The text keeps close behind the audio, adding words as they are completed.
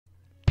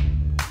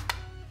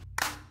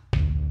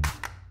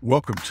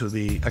Welcome to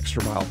the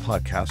Extra Mile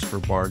podcast for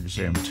bar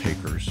exam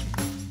takers.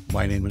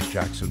 My name is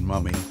Jackson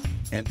Mummy,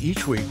 and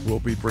each week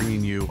we'll be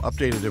bringing you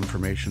updated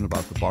information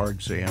about the bar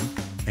exam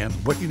and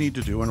what you need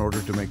to do in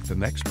order to make the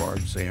next bar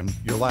exam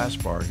your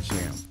last bar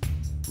exam.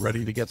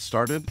 Ready to get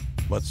started?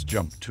 Let's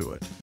jump to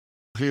it.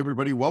 Hey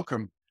everybody,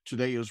 welcome.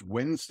 Today is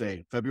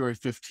Wednesday, February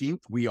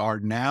 15th. We are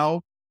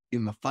now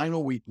in the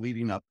final week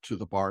leading up to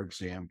the bar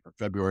exam for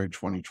February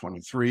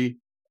 2023.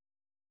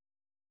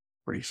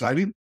 Pretty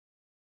exciting.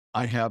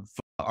 I have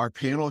our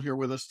panel here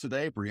with us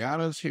today.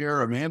 Brianna's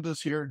here,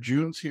 Amanda's here,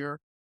 June's here.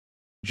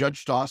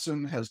 Judge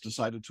Dawson has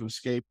decided to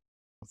escape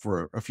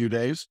for a few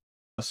days,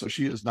 so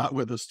she is not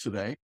with us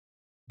today.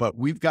 But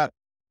we've got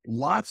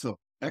lots of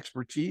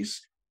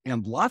expertise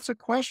and lots of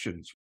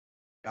questions.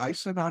 I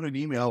sent out an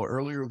email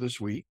earlier this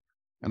week,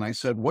 and I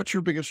said, what's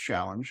your biggest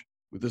challenge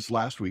with this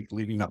last week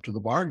leading up to the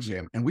bar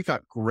exam? And we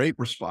got great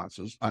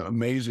responses,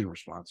 amazing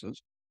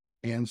responses.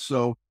 And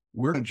so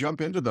we're going to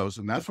jump into those,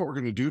 and that's what we're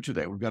going to do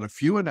today. We've got a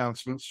few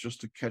announcements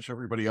just to catch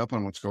everybody up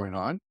on what's going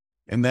on.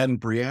 And then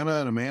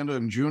Brianna and Amanda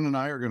and June and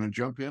I are going to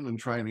jump in and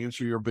try and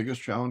answer your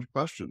biggest challenge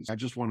questions. I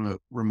just want to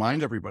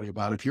remind everybody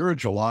about, if you're a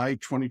July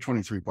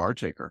 2023 bar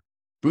taker,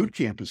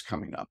 Bootcamp is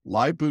coming up.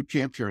 Live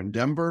Bootcamp here in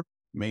Denver,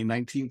 May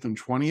 19th and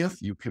 20th.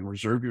 You can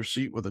reserve your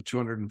seat with a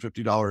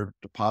 $250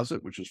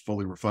 deposit, which is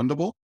fully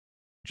refundable.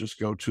 Just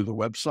go to the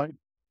website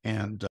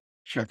and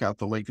check out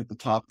the link at the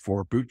top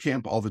for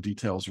Bootcamp. All the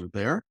details are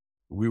there.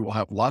 We will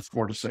have lots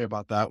more to say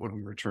about that when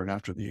we return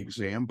after the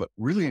exam, but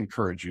really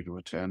encourage you to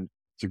attend.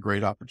 It's a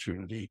great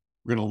opportunity.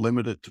 We're going to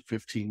limit it to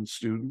 15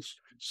 students,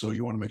 so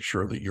you want to make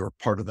sure that you're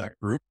part of that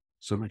group.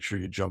 So make sure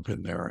you jump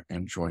in there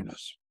and join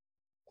us.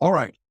 All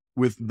right.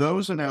 With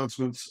those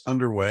announcements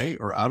underway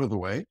or out of the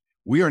way,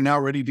 we are now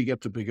ready to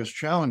get to biggest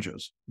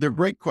challenges. They're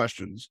great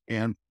questions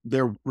and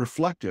they're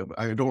reflective.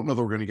 I don't know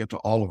that we're going to get to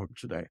all of them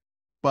today,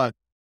 but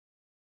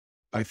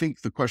I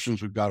think the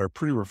questions we've got are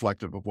pretty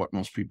reflective of what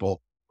most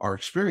people are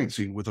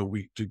experiencing with a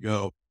week to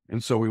go.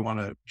 And so we want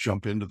to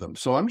jump into them.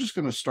 So I'm just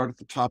going to start at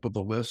the top of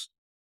the list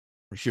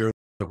here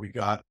that we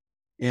got.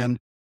 And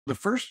the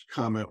first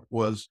comment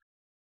was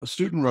a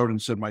student wrote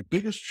and said, my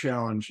biggest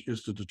challenge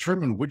is to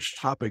determine which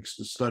topics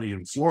to study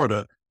in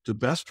Florida to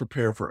best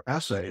prepare for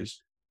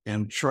essays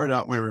and chart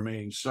out my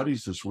remaining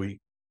studies this week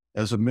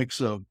as a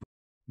mix of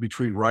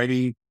between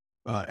writing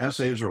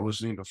essays or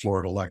listening to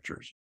Florida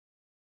lectures.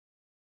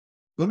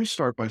 Let me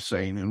start by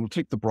saying, and we'll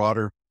take the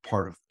broader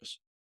part of this,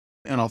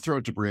 and I'll throw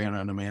it to Brianna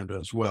and Amanda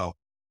as well.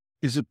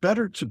 Is it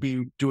better to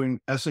be doing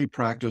essay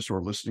practice or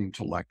listening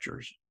to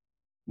lectures?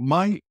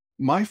 My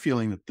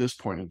feeling at this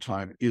point in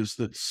time is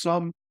that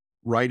some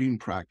writing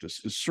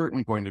practice is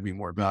certainly going to be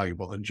more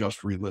valuable than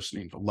just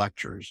re-listening to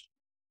lectures.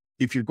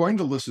 If you're going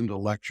to listen to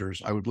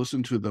lectures, I would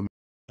listen to them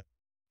at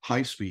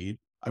high speed.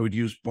 I would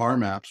use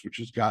BarMaps, which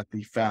has got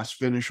the fast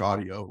finish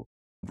audio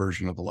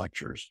version of the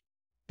lectures.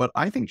 But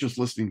I think just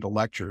listening to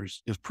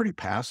lectures is pretty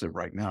passive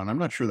right now, and I'm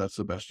not sure that's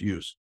the best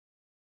use.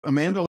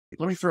 Amanda,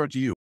 let me throw it to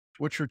you.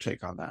 What's your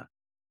take on that?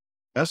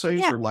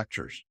 Essays or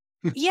lectures?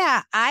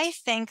 Yeah, I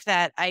think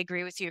that I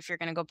agree with you. If you're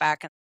going to go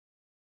back and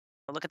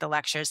look at the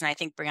lectures, and I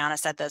think Brianna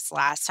said this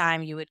last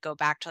time, you would go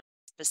back to a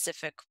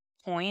specific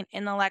point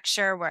in the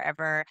lecture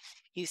wherever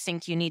you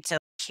think you need to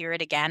hear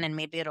it again and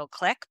maybe it'll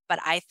click. But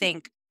I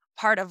think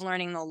part of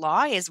learning the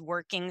law is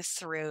working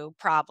through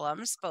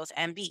problems, both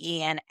MBE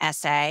and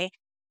essay.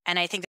 And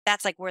I think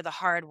that's like where the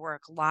hard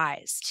work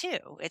lies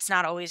too. It's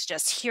not always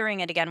just hearing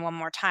it again one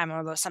more time,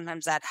 although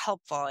sometimes that's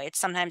helpful. It's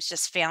sometimes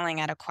just failing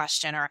at a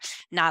question or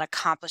not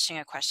accomplishing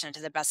a question to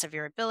the best of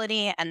your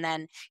ability. And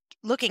then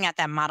looking at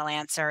that model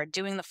answer,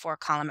 doing the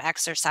 4-column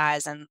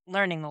exercise and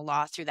learning the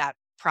law through that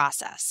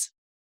process.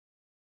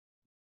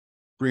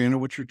 Brianna,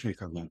 what's your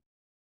take on that?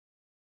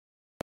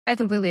 I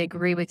completely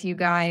agree with you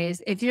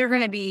guys. If you're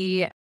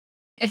making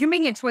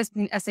a choice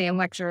between essay and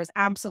lectures,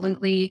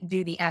 absolutely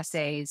do the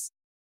essays.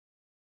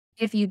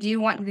 If you do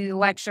want to do the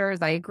lectures,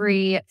 I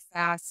agree,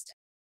 fast,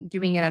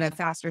 doing it at a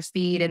faster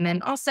speed. And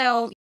then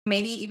also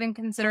maybe even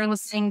consider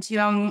listening to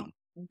them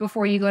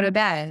before you go to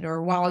bed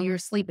or while you're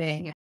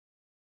sleeping,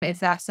 if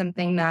that's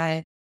something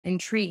that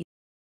intrigues.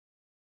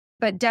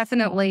 But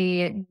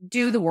definitely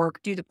do the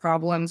work, do the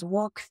problems,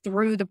 work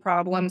through the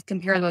problems,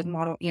 compare those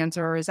model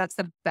answers. That's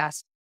the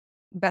best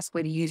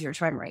way to use your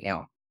time right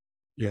now.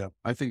 Yeah,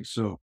 I think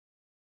so.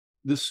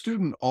 The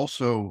student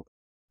also,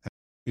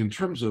 in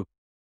terms of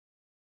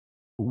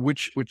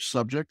which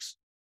subjects,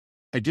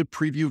 I did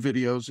preview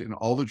videos in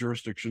all the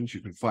jurisdictions.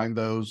 You can find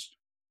those,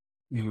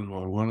 I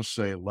want to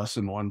say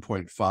lesson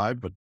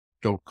 1.5, but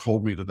don't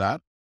hold me to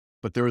that.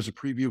 But there is a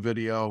preview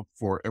video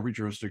for every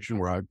jurisdiction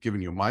where I've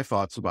given you my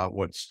thoughts about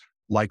what's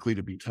likely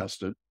to be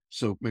tested.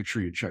 So make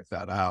sure you check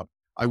that out.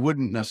 I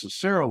wouldn't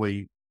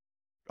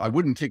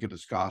take it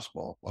as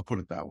gospel. I'll put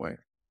it that way.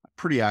 I'm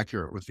pretty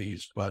accurate with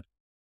these, but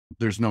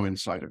there's no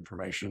inside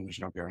information. There's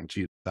no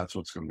guarantee that's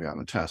what's going to be on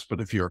the test.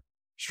 But if you're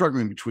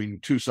struggling between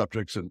two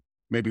subjects and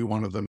maybe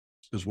one of them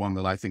is one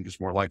that I think is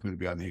more likely to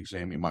be on the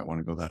exam, you might want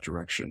to go that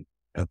direction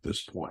at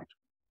this point.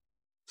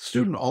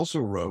 Student also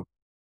wrote,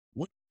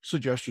 what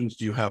suggestions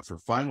do you have for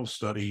final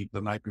study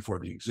the night before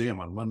the exam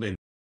on Monday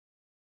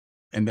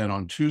and then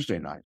on Tuesday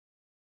night?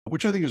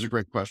 Which I think is a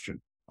great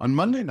question. On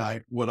Monday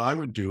night, what I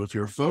would do if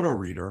you're a photo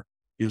reader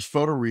is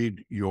photo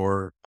read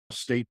your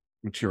state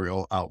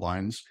material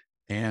outlines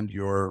and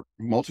your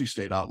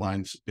multi-state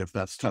outlines, if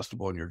that's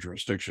testable in your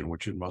jurisdiction,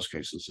 which in most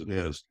cases it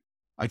is.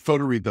 I'd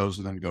photo read those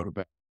and then go to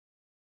bed.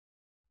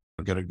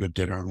 I'd get a good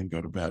dinner and then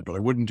go to bed, but I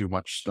wouldn't do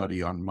much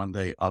study on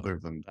Monday other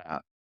than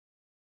that.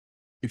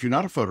 If you're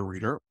not a photo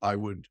reader, I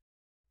would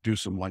do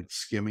some light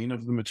skimming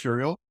of the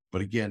material,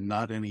 but again,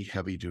 not any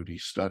heavy duty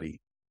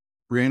study.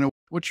 Brianna,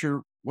 what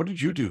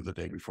did you do the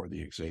day before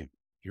the exam? Do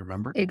you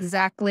remember?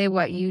 Exactly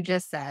what you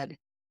just said.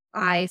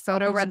 I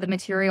photo read the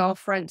material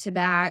front to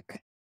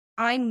back.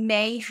 I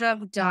may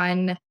have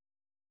done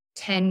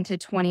 10 to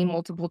 20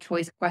 multiple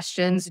choice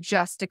questions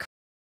just to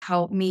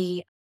help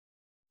me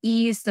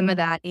ease some of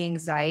that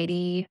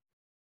anxiety.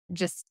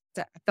 Just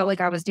I felt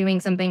like I was doing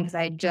something because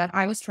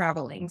I was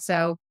traveling.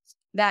 So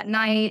that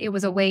night, it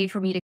was a way for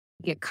me to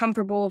get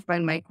comfortable,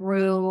 find my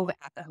groove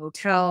at the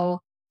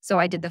hotel. So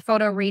I did the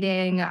photo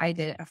reading, I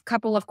did a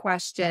couple of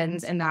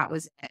questions, and that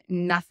was it.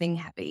 Nothing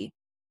heavy.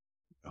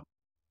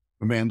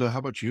 Amanda, how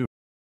about you?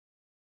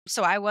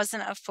 So I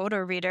wasn't a photo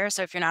reader.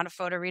 So if you're not a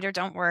photo reader,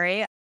 don't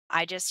worry.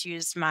 I just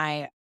used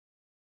my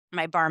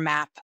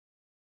BarMap,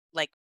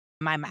 like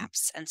my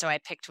maps. And so I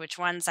picked which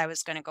ones I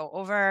was going to go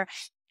over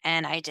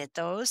and I did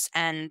those.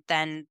 And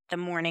then the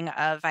morning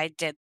of, I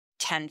did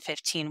 10,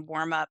 15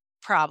 warm-up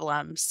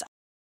problems,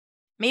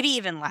 maybe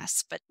even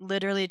less, but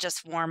literally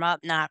just warm up,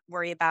 not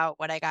worry about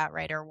what I got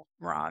right or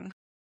wrong.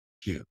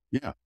 Yeah.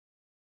 I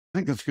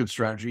think that's a good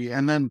strategy.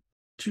 And then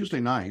Tuesday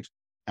night,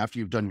 after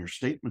you've done your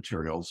state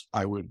materials,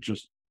 I would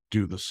just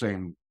do the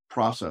same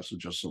process of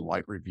just a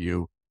light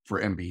review for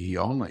MBE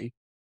only,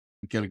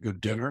 get a good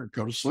dinner,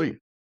 go to sleep.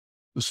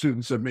 The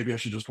student said, maybe I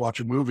should just watch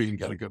a movie and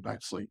get a good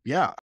night's sleep.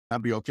 Yeah,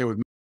 that'd be okay with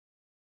me.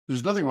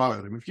 There's nothing wrong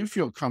with it. If you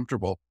feel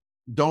comfortable,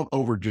 don't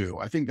overdo.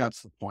 I think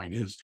that's the point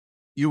is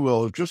you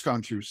will have just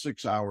gone through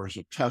 6 hours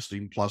of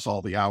testing plus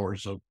all the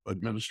hours of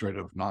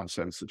administrative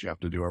nonsense that you have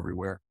to do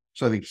everywhere.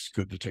 So I think it's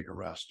good to take a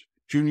rest.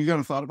 June, you got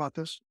a thought about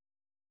this?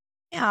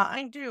 Yeah,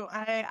 I do.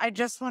 I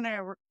just want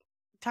to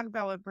talk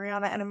about what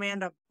Brianna and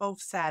Amanda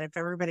both said, if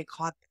everybody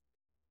caught them.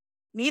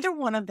 Neither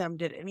one of them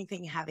did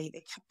anything heavy.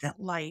 They kept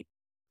it light.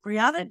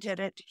 Brianna did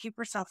it to keep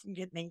herself from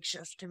getting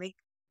anxious, to make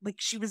like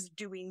she was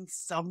doing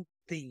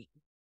something.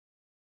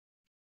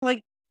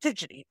 Like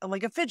fidgety,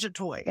 like a fidget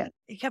toy.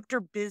 It kept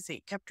her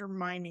busy, kept her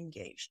mind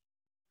engaged.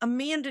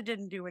 Amanda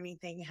didn't do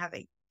anything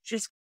heavy,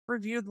 just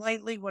reviewed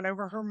lightly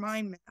whatever her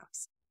mind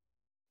maps.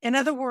 In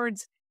other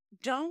words,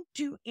 don't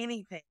do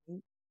anything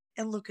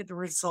and look at the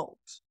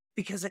results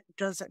because it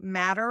doesn't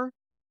matter.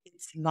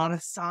 It's not a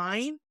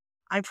sign.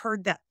 I've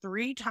heard that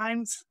 3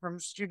 times from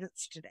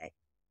students today.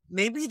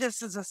 Maybe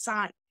this is a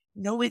sign.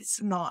 No, it's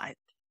not.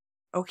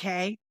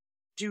 Okay?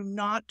 Do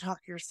not talk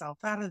yourself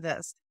out of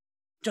this.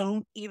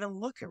 Don't even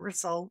look at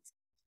results.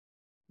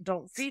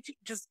 Don't see,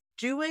 just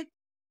do it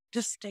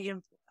to stay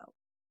in flow,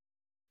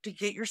 to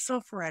get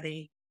yourself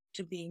ready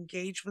to be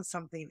engaged with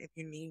something if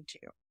you need to.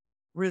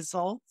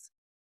 Results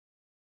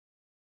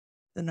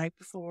the night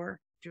before,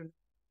 do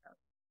not.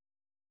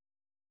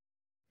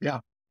 Yeah,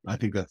 I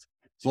think that's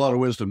a lot of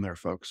wisdom there,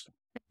 folks.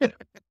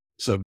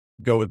 So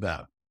go with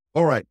that.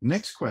 All right,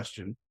 next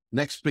question,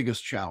 next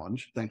biggest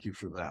challenge. Thank you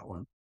for that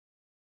one.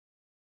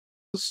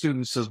 The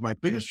student says, my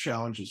biggest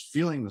challenge is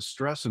feeling the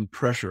stress and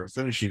pressure of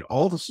finishing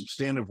all the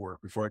substantive work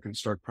before I can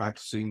start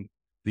practicing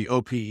the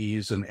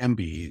OPEs and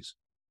MBEs.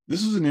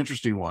 This is an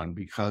interesting one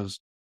because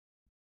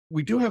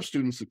we do have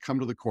students that come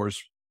to the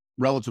course,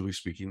 relatively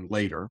speaking,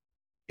 later.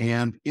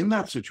 And in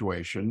that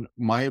situation,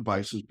 my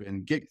advice has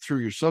been get through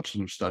your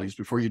substantive studies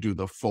before you do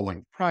the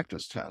full-length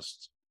practice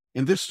tests.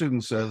 And this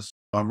student says,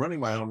 I'm running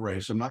my own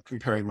race. I'm not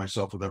comparing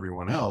myself with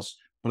everyone else,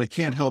 but I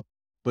can't help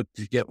but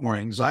to get more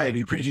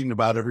anxiety reading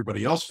about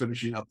everybody else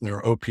finishing up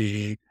their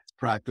OPE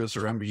practice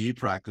or MBE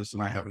practice,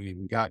 and I haven't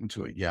even gotten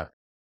to it yet.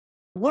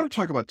 I want to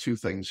talk about 2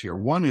 things here.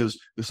 One is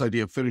this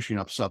idea of finishing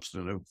up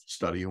substantive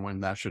study and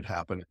when that should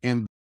happen,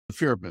 and the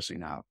fear of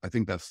missing out. I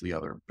think that's the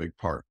other big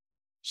part.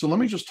 So let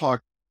me just talk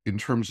in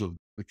terms of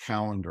the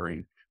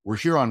calendaring. We're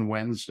here on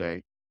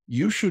Wednesday.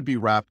 You should be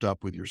wrapped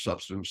up with your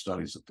substantive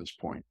studies at this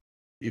point.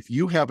 If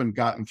you haven't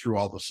gotten through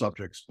all the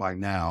subjects by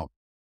now,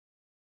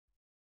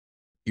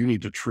 you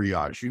need to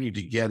triage. You need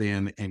to get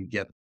in and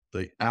get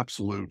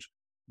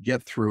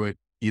through it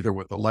either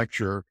with the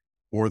lecture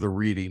or the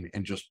reading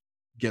and just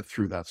get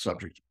through that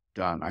subject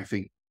done. I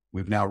think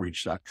we've now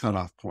reached that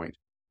cutoff point.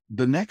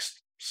 The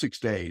next 6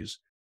 days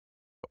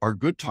are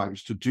good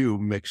times to do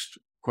mixed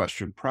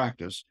question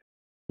practice,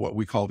 what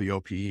we call the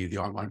OPE, the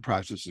online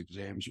practice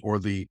exams, or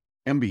the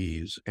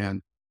MBEs.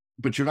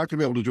 But you're not going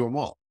to be able to do them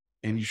all,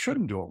 and you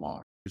shouldn't do them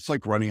all. It's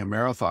like running a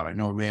marathon. I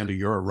know, Amanda,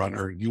 you're a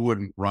runner. You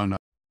wouldn't run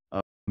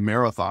a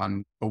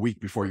marathon a week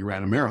before you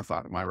ran a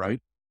marathon. Am I right?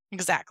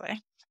 Exactly.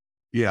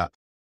 Yeah.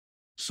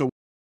 So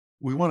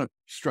we want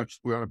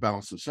to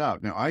balance this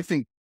out. Now, I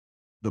think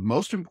the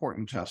most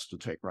important test to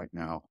take right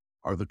now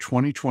are the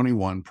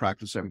 2021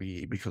 practice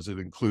MBE because it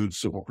includes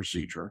civil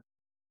procedure.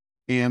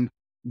 And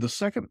the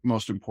second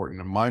most important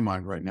in my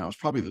mind right now is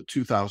probably the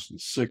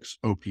 2006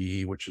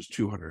 OPE, which is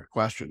 200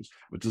 questions,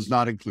 but does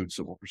not include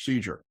civil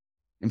procedure.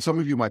 And some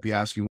of you might be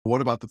asking, what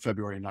about the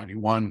February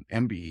 91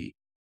 MBE?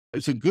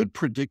 It's a good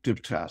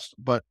predictive test,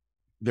 but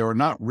there are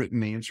not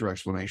written answer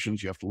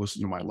explanations. You have to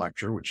listen to my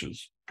lecture, which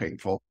is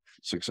painful,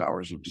 6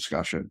 hours of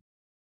discussion.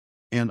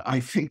 And I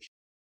think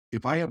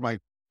if I had my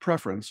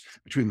preference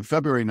between the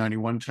February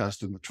 91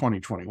 test and the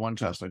 2021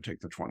 test, I'd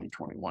take the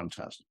 2021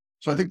 test.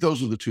 So I think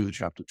those are the two that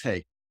you have to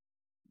take.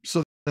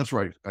 So that's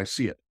right. I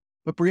see it.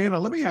 But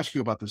Brianna, let me ask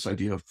you about this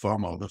idea of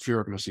FOMO, the fear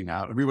of missing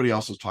out. Everybody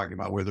else is talking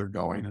about where they're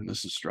going, and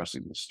this is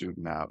stressing the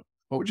student out.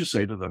 What would you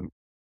say to them?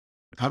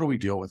 How do we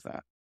deal with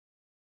that?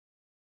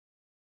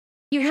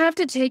 You have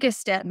to take a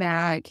step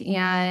back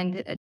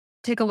and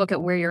take a look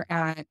at where you're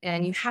at,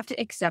 and you have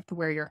to accept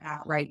where you're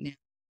at right now.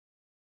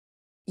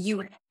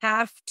 You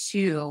have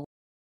to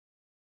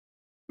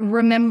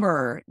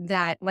remember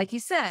that, like you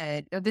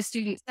said, the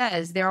student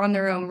says they're on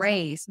their own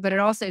race, but it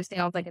also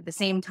sounds like at the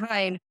same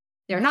time,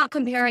 they're not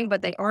comparing,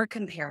 but they are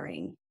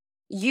comparing.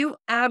 You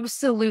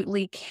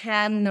absolutely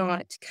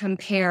cannot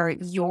compare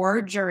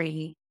your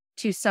journey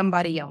to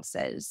somebody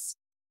else's.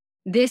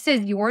 This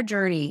is your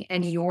journey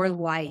and your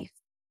life.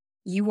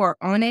 You are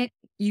on it.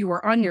 You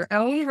are on your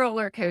own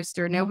roller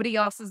coaster. Nobody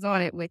else is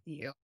on it with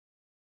you.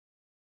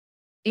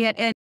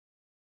 And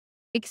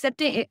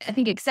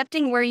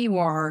accepting where you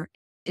are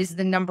is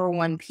the number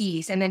one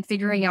piece, and then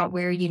figuring out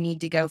where you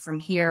need to go from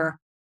here.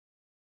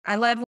 I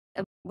love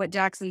what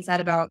Jackson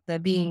said about the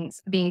being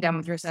done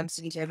with your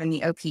substantive and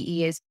the OPE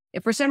is,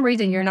 if for some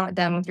reason you're not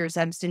done with your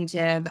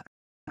substantive,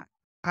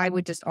 I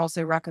would just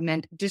also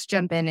recommend just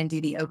jump in and do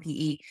the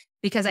OPE,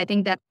 because I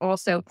think that's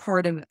also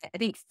I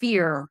think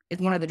fear is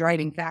one of the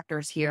driving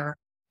factors here.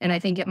 And I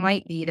think it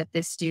might be that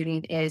this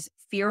student is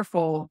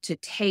fearful to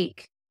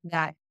take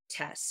that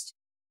test.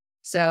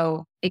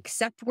 So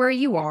accept where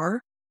you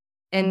are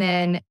and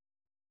then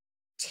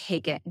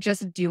take it.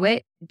 Just do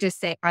it. Just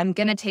say, I'm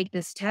going to take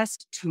this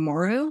test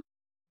tomorrow.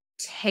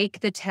 Take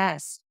the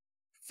test.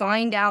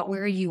 Find out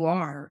where you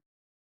are.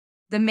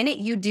 The minute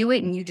you do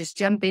it and you just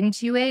jump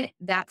into it,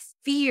 that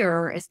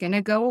fear is going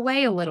to go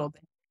away a little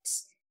bit.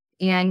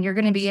 And you're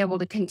going to be able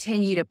to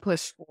continue to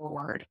push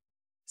forward.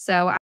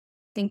 So I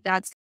think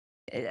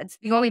it's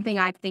the only thing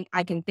I think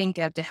I can think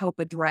of to help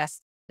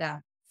address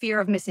the fear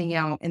of missing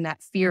out and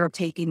that fear of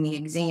taking the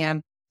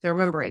exam. So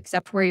remember,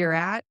 accept where you're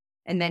at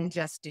and then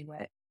just do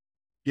it.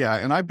 Yeah.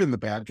 And I've been the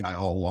bad guy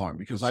all along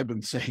because I've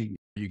been saying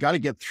you got to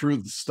get through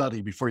the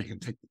study before you can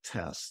take the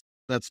test.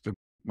 That's been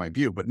my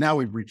view. But now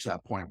we've reached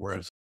that point where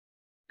it's,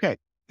 okay,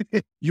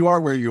 you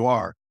are where you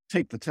are.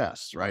 Take the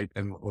test, right?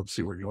 And let's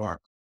see where you are.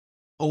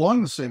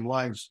 Along the same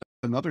lines,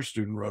 another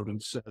student wrote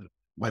and said,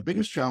 my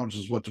biggest challenge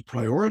is what to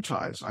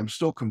prioritize. I'm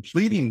still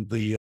completing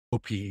the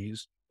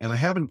OPs and I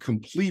haven't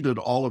completed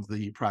all of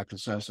the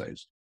practice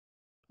essays.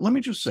 Let me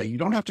just say, you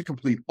don't have to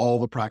complete all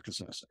the practice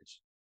essays.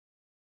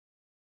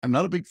 I'm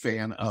not a big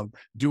fan of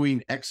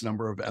doing X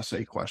number of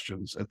essay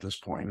questions at this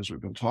point, as we've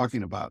been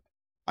talking about.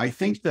 I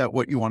think that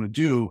what you want to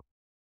do,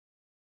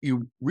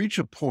 you reach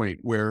a point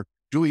where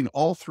doing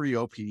all 3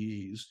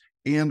 OPEs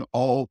and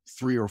all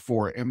 3 or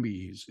 4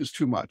 MBEs is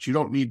too much. You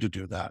don't need to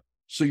do that.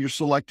 So you're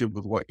selective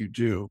with what you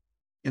do.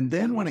 And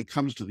then when it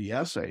comes to the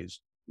essays,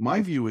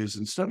 my view is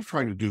instead of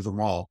trying to do them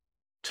all,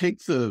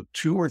 take the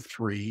 2 or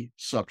 3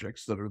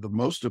 subjects that are the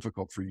most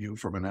difficult for you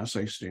from an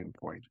essay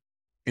standpoint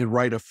and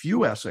write a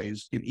few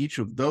essays in each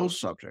of those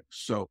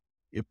subjects. So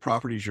if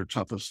property is your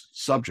toughest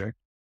subject,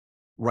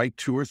 write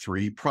 2 or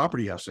 3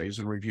 property essays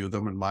and review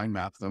them and mind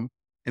map them,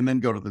 and then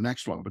go to the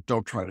next one, but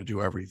don't try to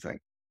do everything.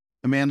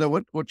 Amanda,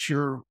 what's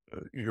your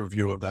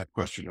view of that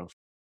question of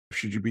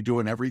should you be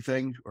doing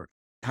everything, or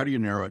how do you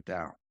narrow it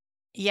down?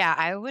 Yeah,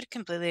 I would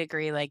completely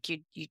agree. Like you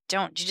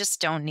just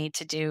don't need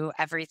to do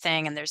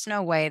everything. And there's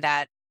no way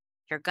that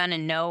you're going to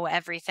know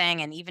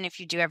everything. And even if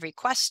you do every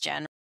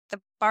question,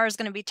 the bar is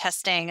going to be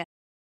testing.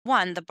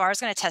 1, the bar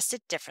is going to test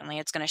it differently.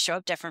 It's going to show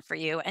up different for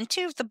you. And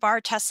 2, the bar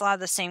tests a lot of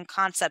the same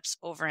concepts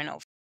over and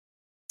over.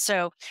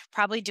 So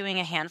probably doing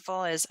a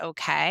handful is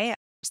okay.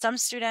 Some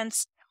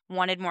students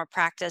wanted more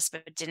practice,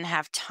 but didn't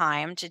have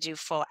time to do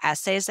full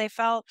essays, they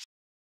felt.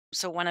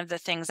 So one of the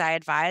things I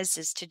advise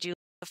is to do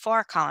the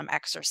 4-column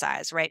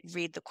exercise, right?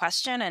 Read the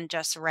question and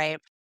just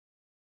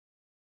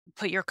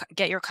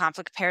get your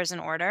conflict pairs in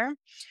order,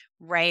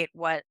 write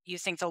what you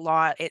think the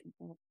law it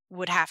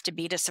would have to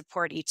be to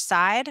support each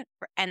side,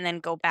 and then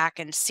go back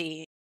and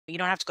see. You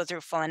don't have to go through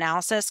a full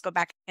analysis. Go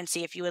back and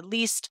see if you at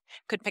least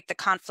could pick the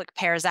conflict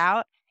pairs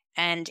out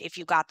and if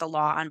you got the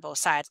law on both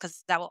sides,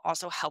 because that will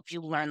also help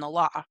you learn the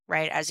law,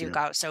 right, as you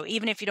go. So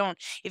even if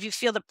you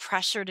feel the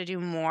pressure to do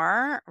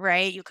more,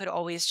 right, you could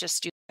always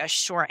just do a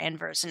shortened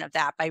version of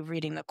that by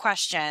reading the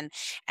question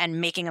and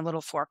making a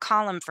little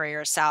 4-column for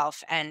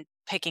yourself and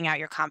picking out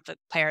your conflict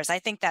pairs. I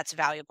think that's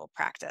valuable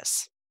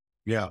practice.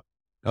 Yeah.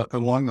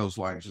 Along those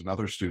lines, and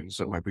other students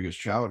said my biggest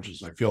challenge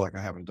is I feel like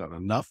I haven't done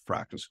enough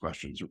practice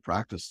questions or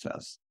practice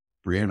tests.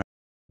 Brianna,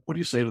 What do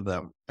you say to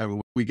them? I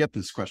mean, we get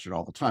this question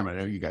all the time. I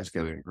know you guys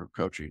get it in group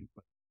coaching,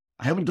 but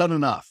I haven't done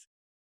enough.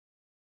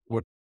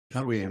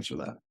 How do we answer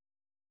that?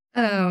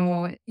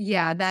 Oh,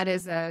 yeah,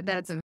 that's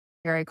a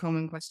very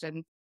common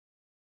question.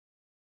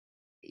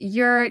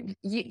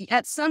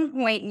 At some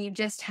point, you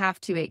just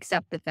have to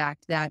accept the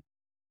fact that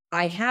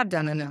I have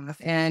done enough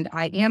and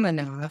I am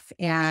enough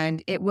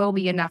and it will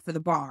be enough for the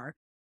bar.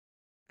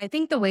 I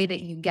think the way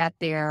that you get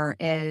there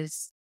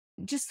is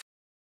just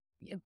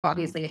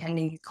obviously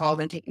attending these calls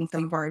and taking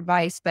some of our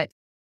advice. But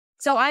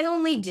so I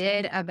only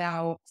did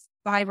about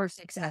 5 or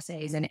 6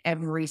 essays in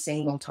every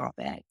single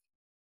topic.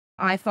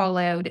 I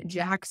followed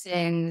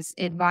Jackson's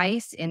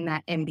advice in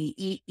that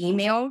MBE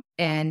email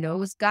and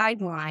those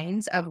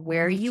guidelines of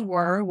where you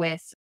were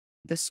with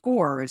the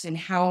scores and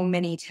how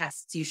many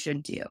tests you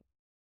should do.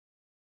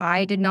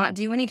 I did not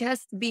do any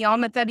tests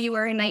beyond the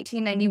February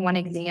 1991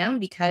 exam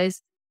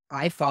because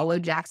I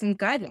followed Jackson's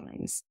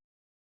guidelines.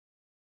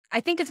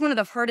 I think it's one of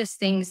the hardest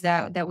things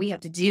that we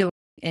have to do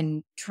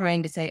in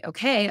trying to say,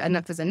 okay,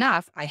 enough is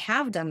enough. I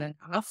have done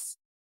enough.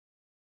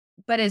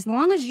 But as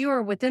long as you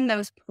are within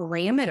those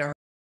parameters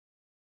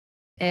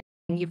and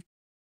you've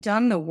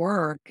done the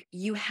work,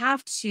 you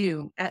have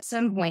to, at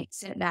some point,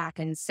 sit back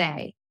and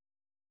say,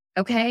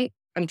 okay,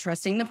 I'm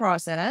trusting the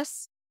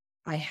process.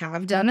 I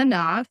have done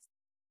enough.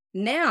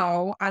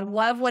 Now, I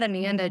love what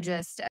Amanda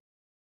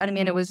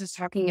was just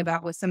talking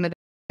about with some of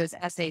those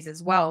essays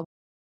as well.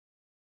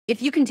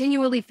 If you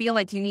continually feel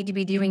like you need to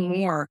be doing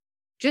more,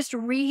 just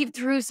read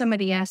through some of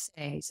the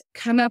essays,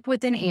 come up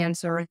with an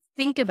answer,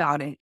 think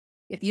about it.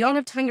 If you don't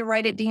have time to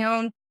write it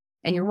down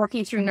and you're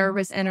working through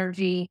nervous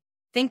energy,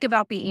 think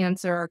about the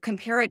answer,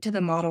 compare it to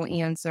the model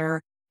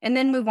answer, and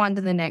then move on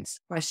to the next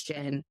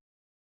question.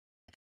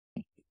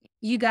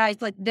 You guys,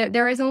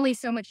 there is only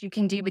so much you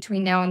can do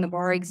between now and the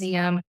bar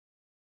exam.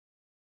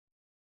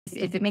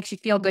 If it makes you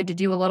feel good to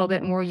do a little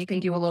bit more, you can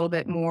do a little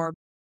bit more,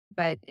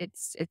 but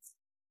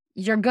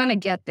you're going to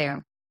get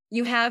there.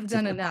 You have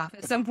done enough.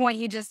 At some point,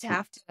 you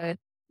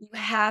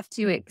have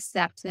to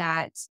accept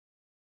that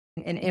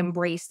and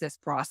embrace this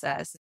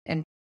process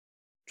and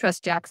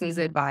trust Jackson's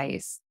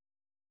advice.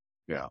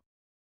 Yeah.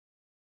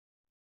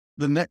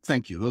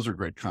 Thank you. Those are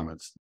great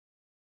comments.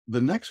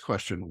 The next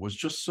question was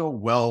just so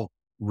well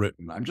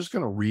written. I'm just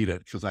going to read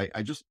it because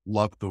I just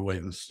love the way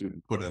the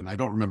student put it. And I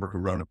don't remember who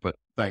wrote it, but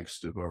thanks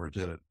to whoever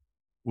did it.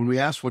 When we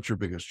asked, what's your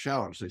biggest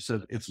challenge? They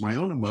said, it's my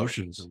own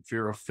emotions and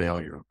fear of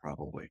failure,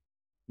 probably.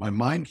 My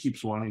mind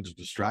keeps wanting to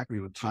distract me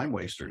with time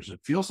wasters.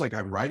 It feels like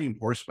I'm riding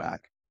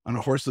horseback on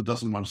a horse that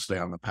doesn't want to stay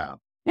on the path.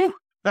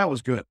 That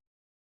was good.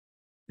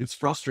 It's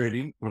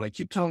frustrating, but I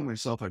keep telling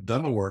myself I've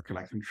done the work and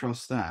I can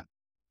trust that.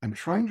 I'm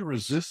trying to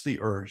resist the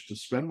urge to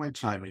spend my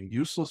time in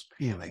useless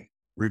panic,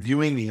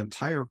 reviewing the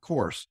entire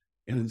course,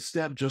 and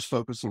instead just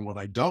focus on what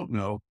I don't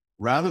know,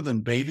 rather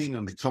than bathing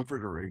in the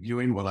comfort of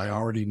reviewing what I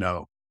already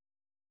know.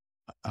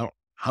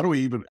 How do we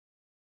even,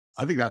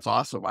 I think that's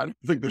awesome. I don't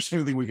think there's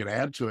anything we can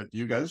add to it.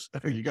 You guys, I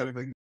think you got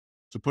anything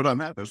to put on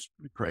that? That's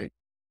great.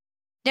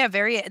 Yeah,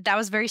 that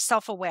was very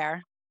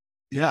self-aware.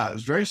 Yeah, it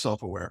was very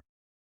self-aware.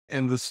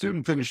 And the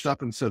student finished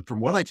up and said, from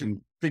what I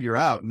can figure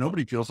out,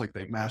 nobody feels like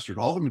they've mastered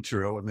all the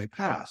material and they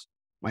passed.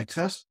 My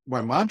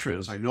mantra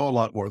is, I know a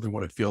lot more than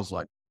what it feels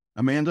like.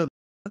 Amanda,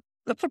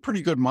 that's a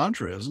pretty good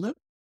mantra, isn't it?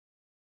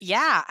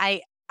 Yeah,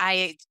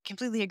 I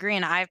completely agree.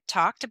 And I've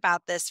talked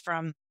about this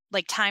from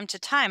time to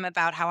time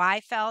about how I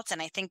felt.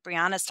 And I think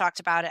Brianna's talked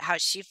about it, how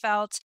she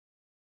felt.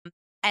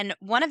 And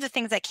one of the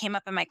things that came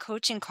up in my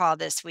coaching call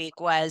this week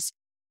was,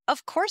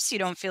 of course, you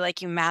don't feel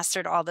like you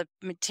mastered all the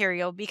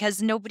material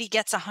because nobody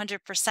gets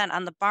 100%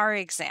 on the bar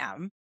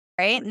exam,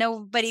 right?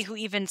 Nobody who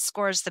even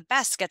scores the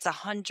best gets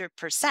 100%.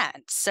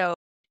 So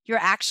you're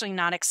actually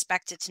not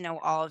expected to know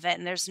all of it.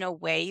 And there's no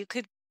way you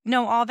could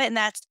know all of it. And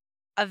that's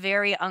a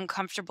very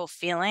uncomfortable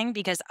feeling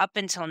because up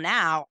until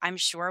now, I'm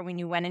sure when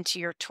you went into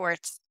your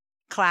torts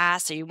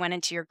class or you went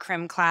into your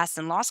crim class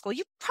in law school,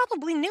 you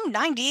probably knew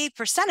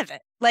 98% of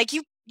it.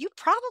 You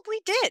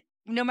probably did.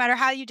 No matter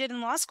how you did in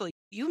law school,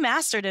 you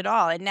mastered it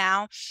all. And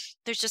now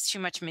there's just too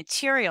much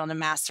material to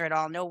master it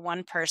all. No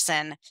one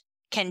person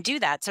can do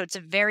that. So it's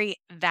very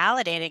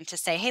validating to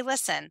say, hey,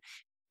 listen,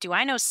 do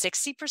I know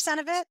 60%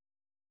 of it?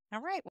 All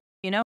right.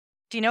 Well,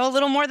 do you know a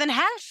little more than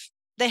half?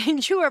 Then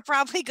you are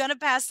probably going to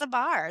pass the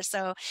bar.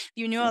 So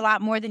you knew a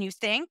lot more than you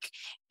think,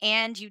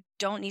 and you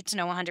don't need to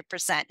know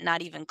 100%,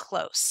 not even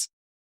close.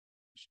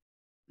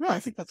 No, I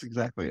think that's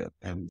exactly it.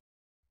 And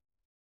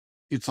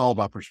it's all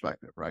about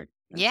perspective, right?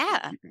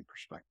 Yeah. Keeping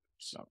perspective.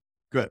 So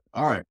good.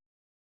 All right.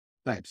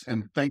 Thanks.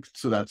 And thanks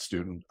to that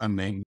student,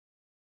 unnamed.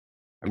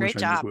 Great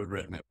wish I knew job. who had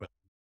written it, but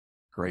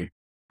great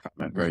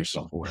comment, very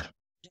self-aware.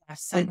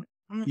 Yes.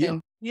 Yeah.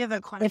 You have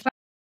a question.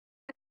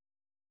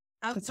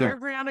 Sorry,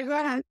 Brianna, go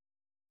ahead.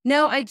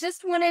 No, I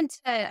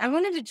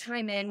wanted to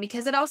chime in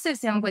because it also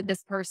sounds like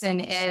this person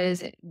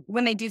is,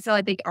 when they do feel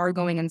like they are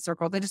going in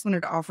circles, I just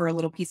wanted to offer a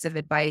little piece of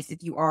advice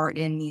if you are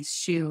in these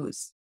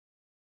shoes.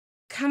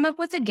 Come up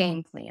with a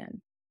game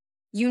plan.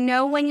 You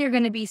know when you're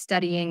going to be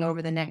studying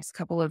over the next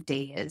couple of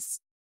days.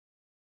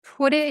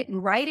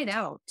 Write it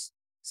out.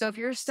 So if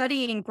you're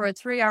studying for a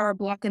 3-hour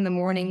block in the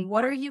morning,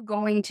 what are you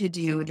going to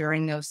do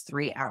during those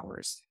 3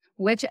 hours?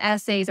 Which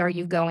essays are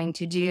you going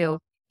to do?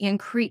 And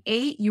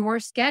create your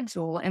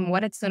schedule and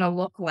what it's going to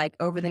look like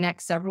over the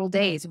next several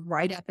days,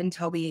 right up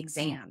until the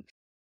exam.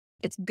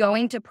 It's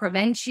going to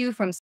prevent you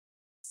from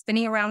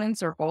spinning around in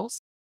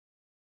circles.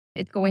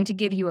 It's going to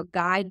give you a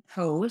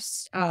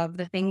guidepost of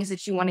the things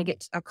that you want to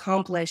get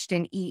accomplished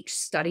in each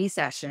study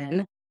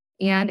session.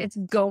 And it's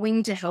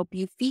going to help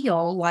you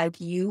feel like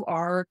you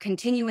are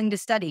continuing to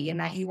study and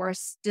that you are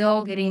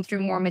still getting through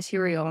more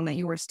material and that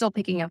you are still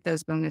picking up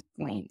those bonus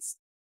points.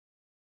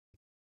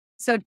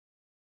 So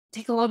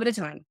take a little bit of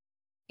time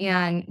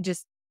and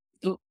just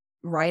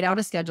write out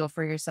a schedule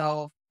for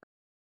yourself.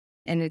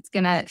 And it's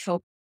going to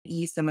help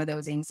ease some of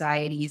those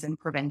anxieties and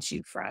prevent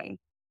you from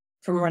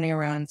running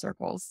around in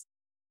circles.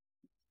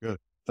 Good.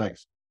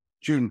 Thanks.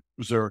 June,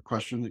 was there a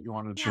question that you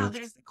wanted to? Yeah,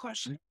 there's a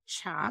question in the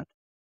chat.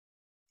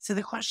 So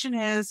the question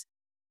is,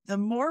 the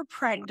more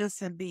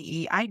practice in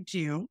BE I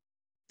do,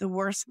 the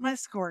worse my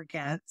score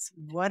gets.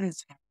 What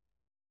is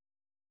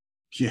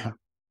happening?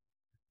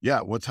 Yeah.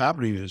 What's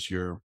happening is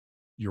you're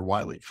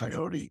Wile E.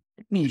 Coyote.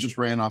 You just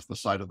ran off the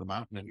side of the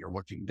mountain and you're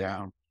looking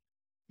down.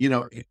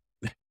 The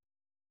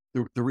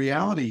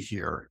reality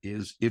here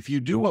is if you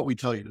do what we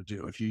tell you to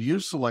do, if you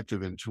use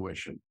selective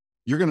intuition,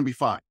 you're going to be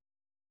fine.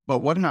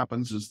 But what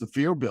happens is the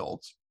fear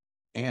builds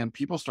and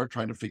people start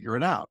trying to figure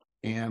it out.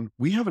 And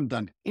we haven't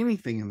done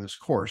anything in this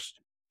course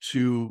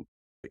to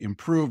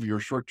improve your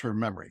short-term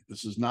memory.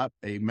 This is not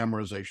a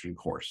memorization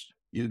course.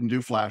 You didn't do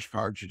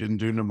flashcards, you didn't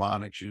do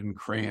mnemonics, you didn't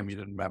cram, you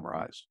didn't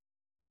memorize.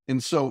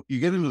 And so you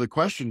get into the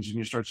questions and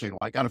you start saying, well,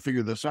 I got to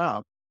figure this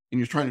out. And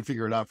you're trying to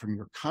figure it out from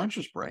your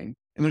conscious brain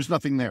and there's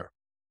nothing there.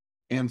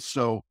 And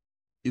so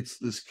it's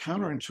this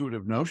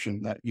counterintuitive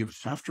notion that you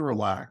have to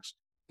relax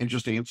and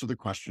just answer the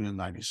question in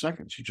 90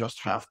 seconds. You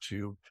just have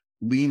to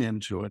lean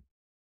into it.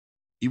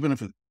 Even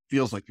if it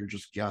feels like you're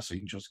just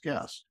guessing, just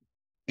guess.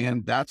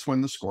 And that's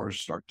when the scores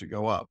start to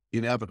go up.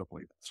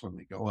 Inevitably, that's when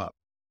they go up.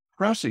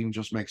 Pressing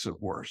just makes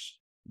it worse.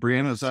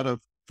 Brianna, is that a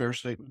fair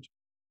statement?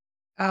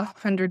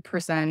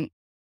 100%.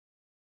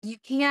 You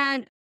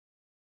can't,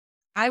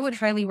 I would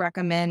highly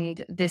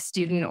recommend this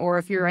student, or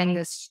if you're in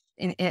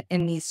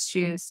these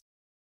shoes,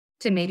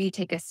 to maybe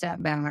take a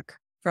step back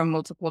from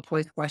multiple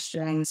choice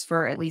questions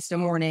for at least a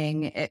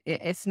morning.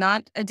 It's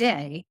not a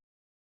day,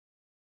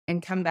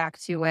 and come back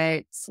to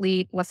it.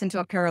 Sleep, listen to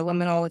a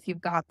paraliminal if you've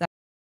got that.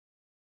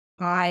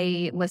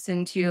 I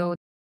listen to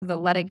the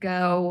Let It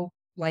Go,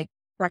 like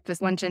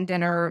breakfast, lunch, and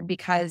dinner,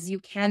 because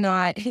you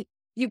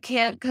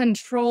can't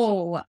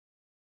control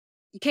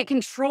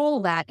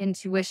that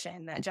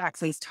intuition that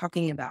Jackson's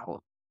talking about.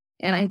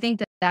 And I think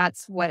that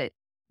that's what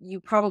you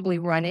probably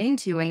run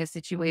into in a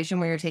situation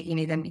where you're taking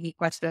these MBE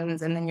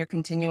questions and then you're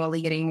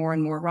continually getting more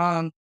and more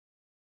wrong.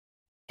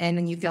 And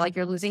then you feel like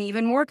you're losing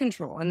even more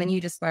control and then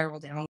you just spiral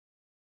down.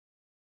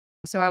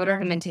 So I would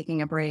recommend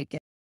taking a break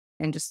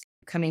and just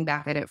coming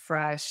back at it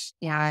fresh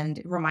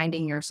and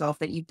reminding yourself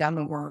that you've done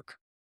the work.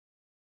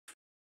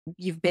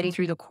 You've been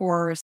through the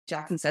course.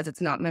 Jackson says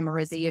it's not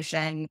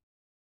memorization.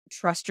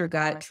 Trust your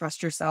gut,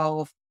 trust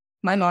yourself.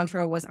 My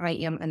mantra was, I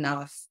am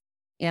enough.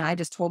 And I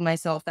just told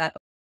myself that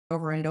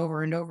over and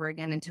over and over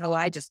again until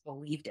I just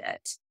believed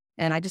it.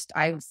 And I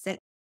said,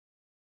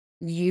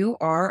 you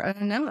are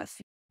enough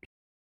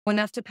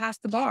to pass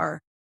the bar.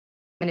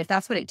 And if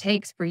that's what it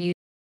takes for you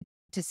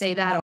to say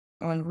that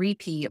on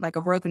repeat, like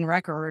a broken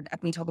record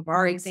up until the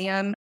bar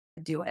exam,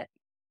 do it.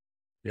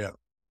 Yeah.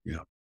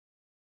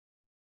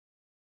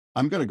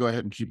 I'm going to go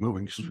ahead and keep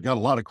moving because we've got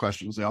a lot of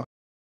questions. They all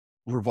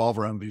revolve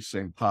around these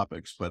same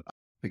topics, but I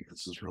think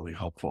this is really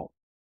helpful.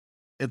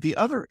 At the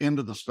other end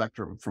of the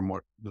spectrum from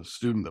what the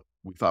student that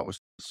we thought was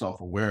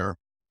self-aware,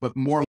 but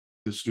more like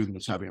the student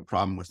that's having a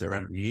problem with their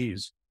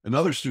NEs,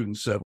 another student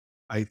said,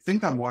 I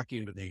think I'm walking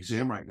into the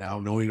exam right now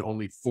knowing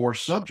only 4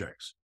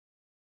 subjects.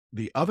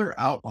 The other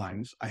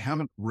outlines I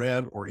haven't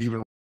read or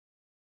even.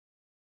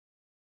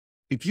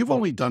 If you've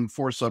only done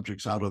 4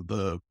 subjects out of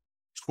the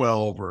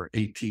 12 or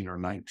 18 or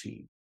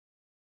 19,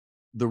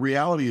 the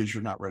reality is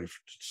you're not ready to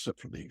sit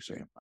for the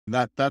exam.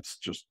 That's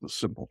just the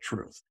simple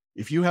truth.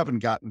 If you haven't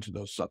gotten to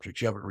those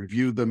subjects, you haven't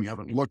reviewed them, you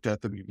haven't looked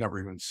at them, you've never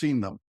even seen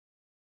them,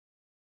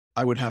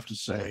 I would have to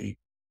say,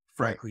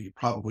 frankly, you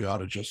probably ought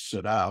to just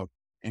sit out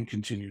and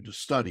continue to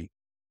study.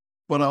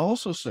 But I'll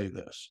also say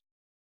this.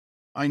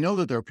 I know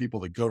that there are people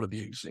that go to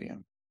the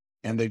exam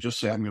and they just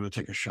say, I'm going to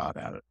take a shot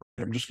at it.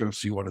 I'm just going to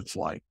see what it's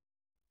like.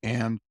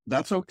 And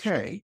that's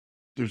okay.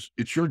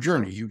 It's your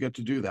journey. You get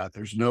to do that.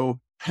 There's no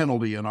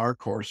penalty in our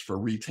course for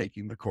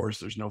retaking the course.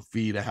 There's no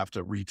fee to have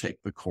to retake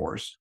the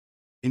course.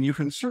 And you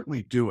can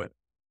certainly do it.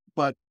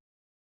 But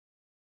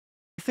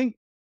I think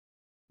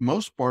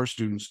most bar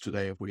students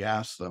today, if we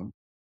ask them,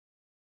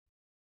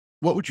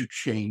 what would you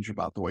change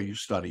about the way you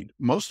studied?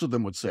 Most of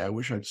them would say, I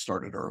wish I'd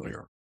started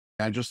earlier.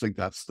 I just think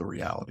that's the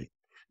reality.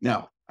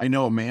 Now, I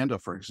know Amanda,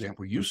 for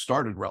example, you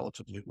started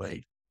relatively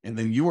late, and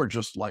then you were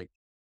just like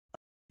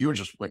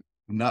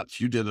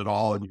nuts. You did it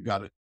all and you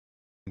got it.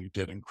 You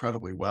did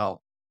incredibly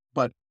well.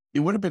 But it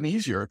would have been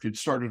easier if you'd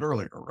started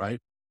earlier, right?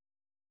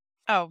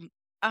 Oh,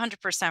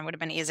 100% would have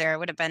been easier. It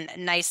would have been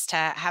nice to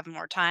have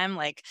more time.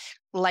 Like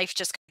life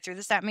just threw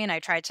this at me, and I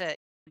tried to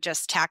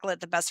just tackle it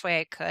the best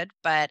way I could.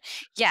 But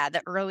yeah,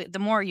 the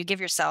more you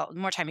give yourself, the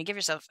more time you give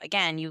yourself,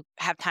 again, you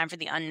have time for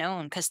the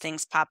unknown because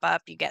things pop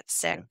up, you get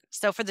sick. Yeah.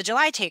 So for the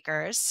July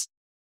takers,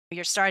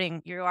 you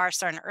are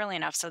starting early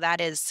enough. So that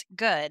is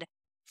good.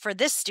 For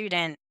this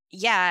student,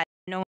 yeah,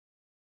 no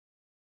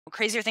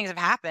crazier things have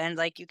happened.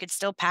 Like you could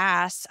still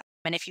pass.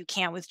 And if you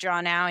can't withdraw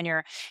now and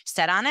you're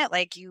set on it,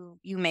 like you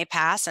may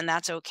pass, and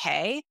that's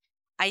okay.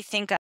 I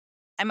think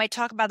I might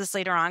talk about this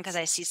later on because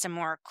I see some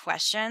more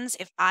questions.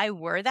 If I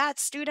were that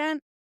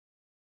student,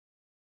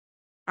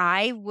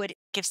 I would,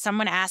 if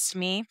someone asked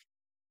me,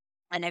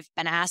 and I've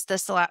been asked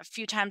this a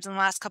few times in the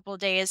last couple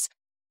of days,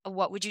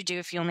 what would you do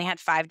if you only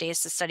had 5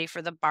 days to study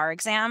for the bar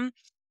exam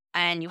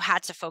and you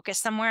had to focus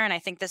somewhere? And I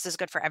think this is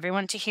good for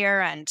everyone to hear,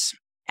 and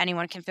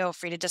anyone can feel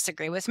free to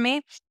disagree with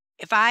me.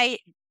 If I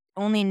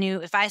only knew,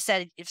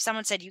 if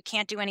someone said you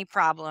can't do any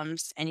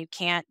problems and you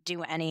can't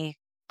do any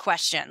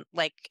question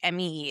like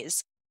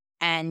MEEs,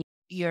 and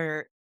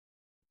you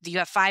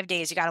have 5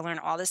 days, you got to learn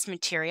all this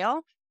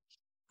material,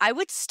 I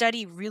would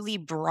study really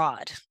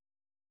broad.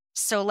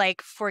 So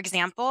like, for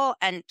example,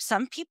 and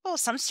some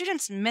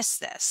students miss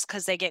this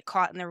because they get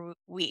caught in the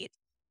weeds.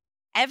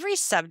 Every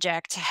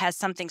subject has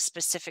something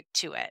specific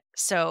to it.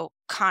 So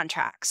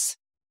contracts,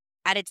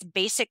 at its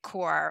basic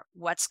core,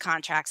 what's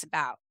contracts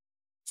about?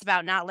 It's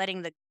about not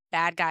letting the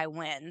bad guy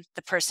win,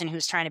 the person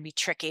who's trying to be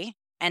tricky,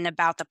 and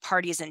about the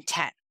party's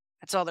intent.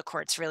 That's all the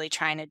court's really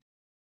trying to.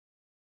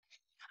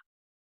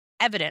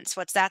 Evidence,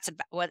 what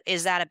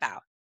is that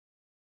about?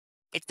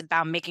 It's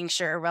about making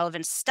sure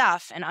irrelevant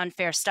stuff and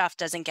unfair stuff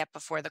doesn't get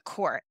before the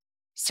court.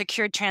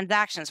 Secured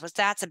transactions, what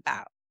that's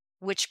about?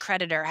 Which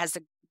creditor has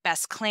the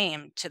best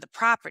claim to the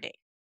property?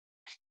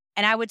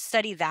 And I would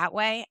study that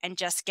way and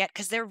just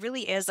because there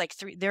really is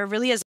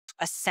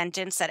a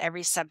sentence that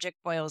every subject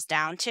boils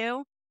down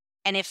to.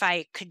 And if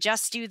I could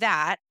just do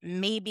that,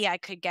 maybe I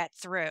could get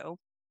through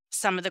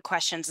some of the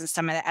questions and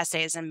some of the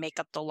essays and make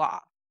up the law.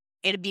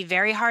 It'd be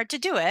very hard to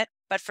do it,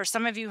 but for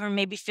some of you who are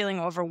maybe feeling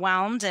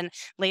overwhelmed and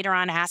later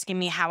on asking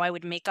me how I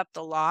would make up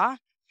the law,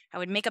 I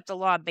would make up the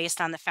law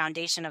based on the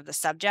foundation of the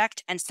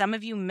subject. And some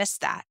of you miss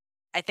that.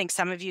 I think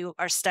some of you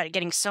are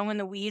getting so in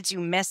the weeds, you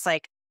miss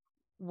like,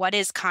 what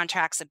is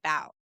contracts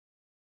about?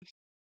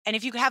 And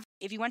if you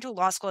went to a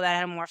law school that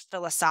had a more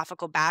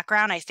philosophical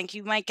background, I think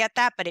you might get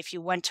that. But if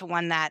you went to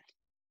one that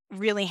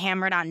really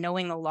hammered on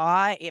knowing the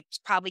law, it's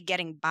probably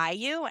getting by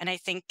you. And I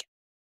think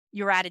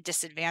you're at a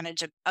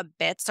disadvantage a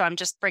bit. So I'm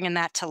just bringing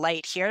that to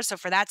light here. So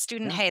for that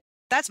student, hey,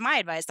 that's my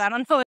advice. I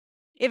don't know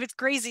if it's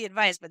crazy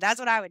advice, but that's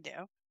what I would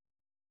do.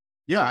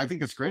 Yeah, I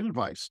think it's great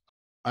advice.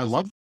 I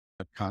love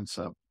that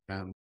concept.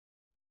 And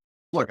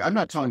look, I'm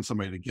not telling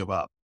somebody to give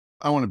up.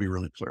 I want to be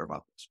really clear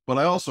about this, but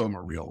I also am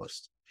a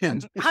realist.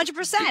 100%.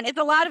 It's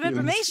a lot of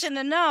information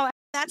to know.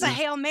 That's a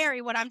Hail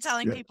Mary, what I'm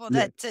telling people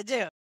to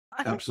do.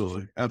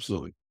 Absolutely.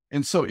 Absolutely.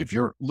 And so if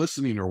you're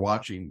listening or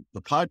watching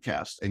the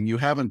podcast and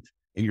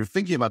you're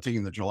thinking about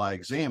taking the July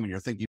exam and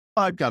you're thinking,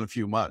 I've got a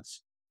few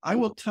months, I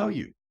will tell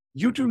you,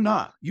 you do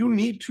not. You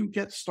need to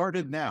get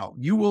started now.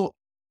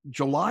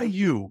 July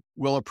you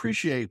will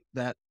appreciate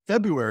that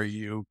February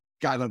you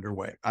got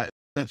underway.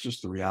 That's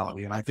just the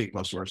reality. And I think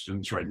most of our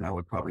students right now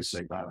would probably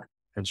say that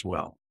as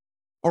well.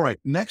 All right.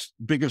 Next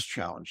biggest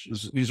challenge.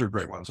 These are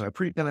great ones. I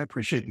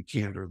appreciate the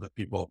candor that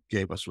people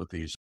gave us with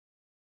these.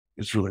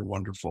 It's really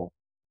wonderful.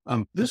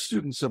 This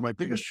student said, my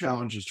biggest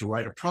challenge is to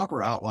write a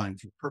proper outline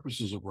for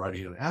purposes of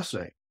writing an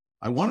essay.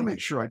 I want to make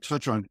sure I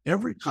touch on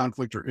every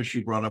conflict or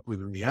issue brought up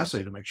within the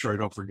essay to make sure I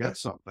don't forget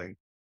something.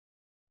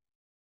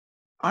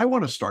 I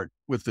want to start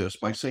with this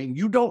by saying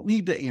you don't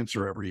need to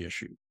answer every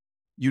issue.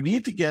 You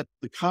need to get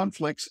the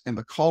conflicts and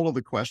the call of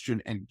the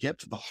question and get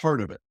to the heart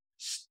of it.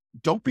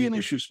 Don't be an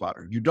issue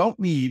spotter. You don't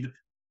need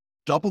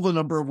double the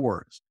number of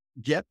words.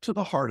 Get to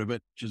the heart of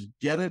it. Just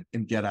get it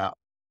and get out.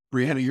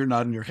 Brianna, you're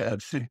nodding your head.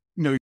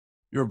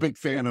 You're a big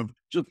fan of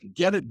just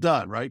get it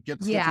done, right?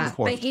 Get to the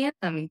point.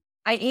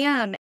 I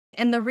am.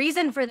 And the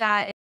reason for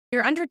that,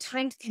 you're under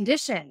timed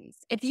conditions.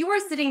 If you were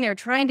sitting there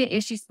trying to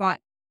issue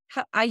spot,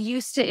 I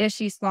used to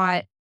issue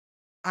spot.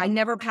 I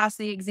never passed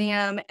the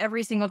exam.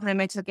 Every single time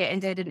I took it and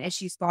did an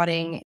issue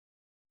spotting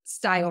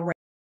style.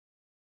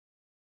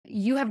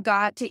 You have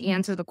got to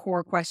answer the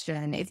core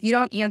question. If you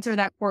don't answer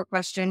that core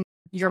question,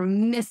 you're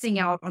missing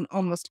out on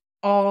almost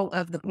all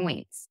of the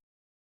points.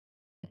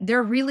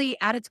 They're really,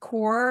 at its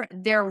core,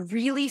 they're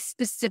really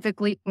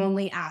specifically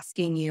only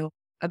asking you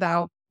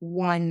about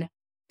one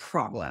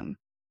problem.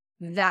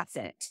 That's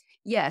it.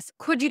 Yes.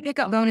 Could you pick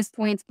up bonus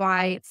points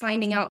by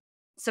finding out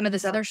some of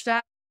this other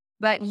stuff?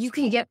 But you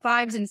can get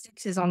 5s and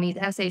 6s on these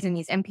essays and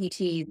these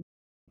MPTs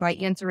by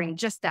answering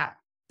just that,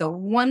 the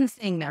one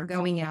thing they're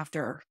going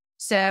after.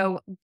 So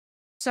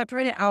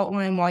separate an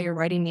outline while you're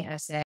writing the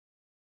essay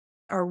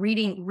or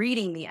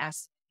reading the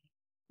essay.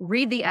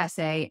 Read the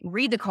essay,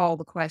 read the call of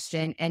the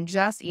question, and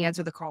just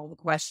answer the call of the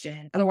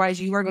question.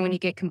 Otherwise, you are going to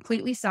get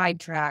completely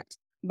sidetracked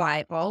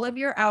by all of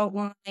your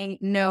outline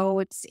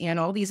notes and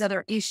all these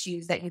other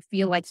issues that you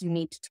feel like you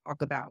need to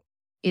talk about.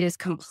 It is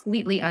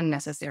completely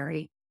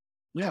unnecessary.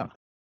 Yeah.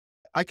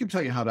 I can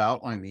tell you how to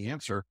outline the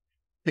answer.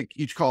 Take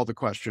each call to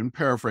question,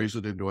 paraphrase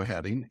it into a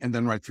heading, and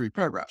then write 3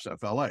 paragraphs,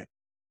 FLA.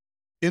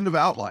 End of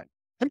outline.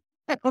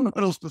 I don't know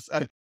what else to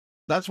say.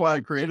 That's why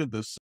I created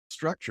this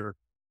structure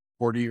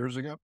 40 years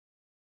ago.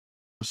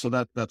 So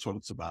that's what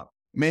it's about.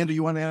 Amanda,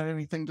 you want to add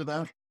anything to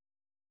that?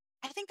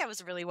 I think that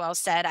was really well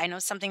said. I know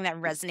something that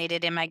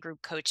resonated in my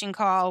group coaching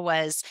call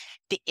was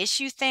the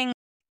issue thing.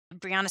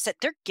 Brianna said,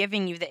 they're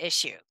giving you the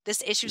issue.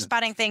 This issue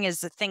spotting thing is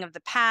the thing of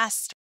the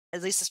past,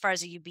 at least as far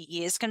as the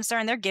UBE is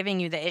concerned. They're giving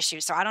you the issue.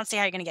 So I don't see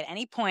how you're going to get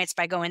any points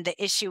by going,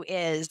 the issue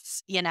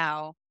is,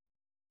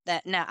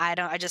 that no,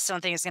 I just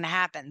don't think it's going to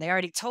happen. They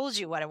already told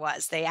you what it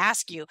was. They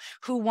ask you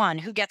who won,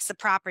 who gets the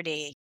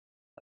property.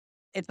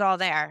 It's all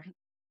there.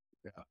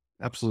 Yeah,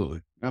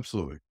 absolutely.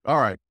 Absolutely. All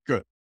right,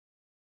 good.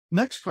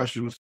 Next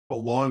question was a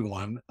long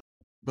one,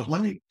 but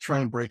let me try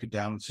and break it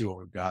down and see what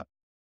we've got.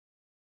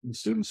 The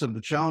student said,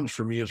 the challenge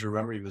for me is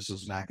remembering this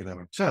is an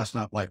academic test,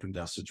 not life and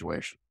death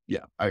situation.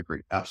 Yeah, I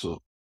agree.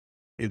 Absolutely.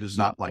 It is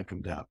not life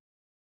and death.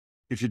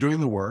 If you're doing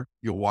the work,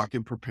 you'll walk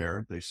in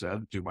prepared. They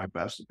said, do my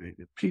best to be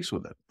at peace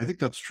with it. I think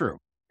that's true.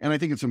 And I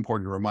think it's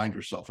important to remind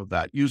yourself of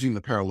that using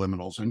the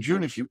paraliminals. And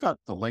June, if you've got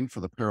the link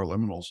for the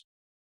paraliminals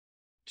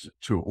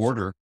to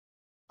order,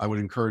 I would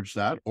encourage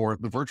that. Or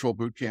the virtual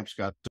bootcamp's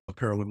got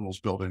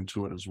paraliminals built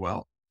into it as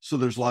well. So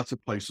there's lots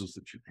of places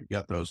that you can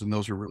get those, and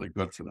those are really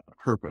good for that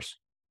purpose.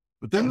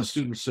 But then the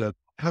student said,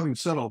 having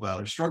said all that,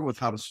 I struggle with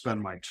how to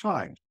spend my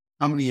time.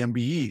 How many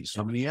MBEs?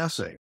 How many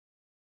essays?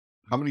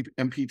 How many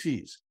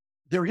MPTs?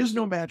 There is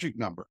no magic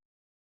number.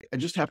 I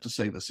just have to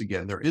say this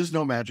again. There is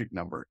no magic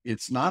number.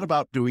 It's not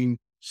about doing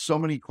so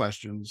many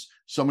questions,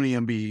 so many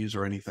MBEs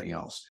or anything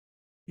else.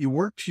 You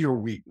work to your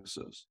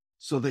weaknesses.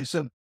 So they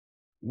said,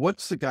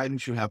 what's the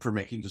guidance you have for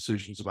making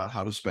decisions about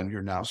how to spend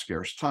your now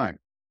scarce time?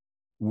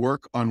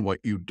 Work on what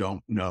you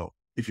don't know.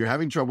 If you're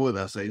having trouble with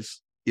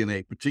essays in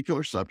a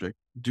particular subject,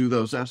 do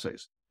those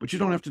essays. But you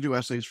don't have to do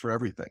essays for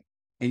everything.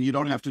 And you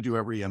don't have to do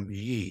every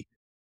MBE.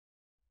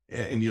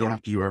 And you don't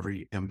have to do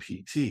every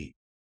MPT.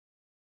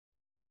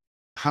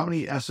 How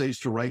many essays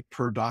to write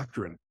per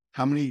doctrine?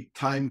 How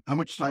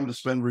much time to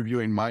spend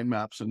reviewing mind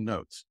maps and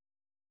notes?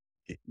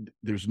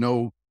 There's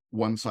no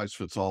one size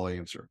fits all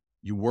answer.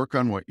 You work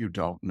on what you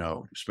don't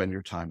know. Spend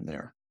your time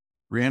there.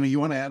 Brianna, you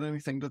want to add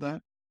anything to that?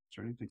 Is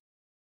there anything?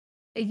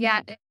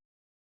 Yeah,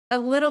 a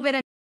little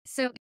bit.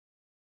 So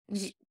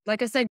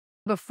like I said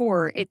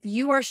before, if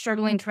you are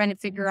struggling trying to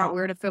figure out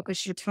where to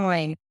focus your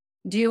time,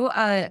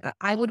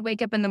 I would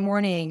wake up in the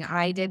morning.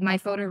 I did my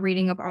photo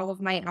reading of all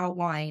of my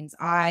outlines.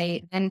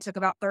 I then took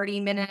about 30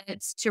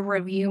 minutes to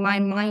review my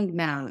mind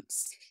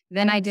maps.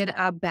 Then I did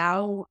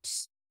about,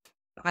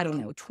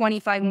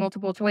 25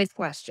 multiple choice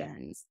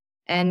questions.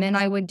 And then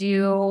I would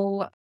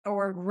do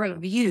or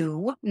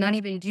review, not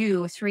even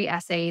do 3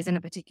 essays in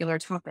a particular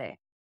topic.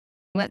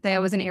 Let's say I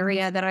was an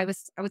area that I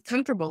was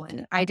comfortable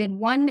in. I did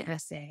 1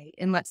 essay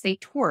in, let's say,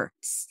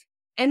 torts.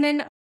 And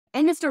then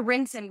just a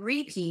rinse and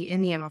repeat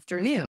in the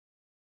afternoon.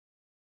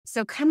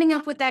 So coming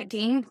up with that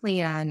game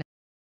plan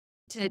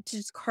to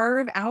just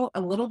carve out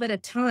a little bit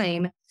of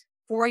time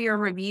for your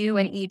review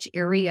in each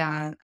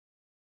area.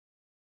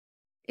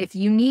 If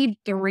you need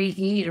to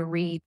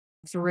read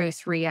through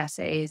 3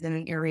 essays in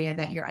an area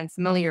that you're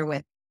unfamiliar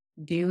with,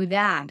 do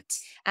that.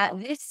 At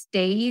this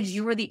stage,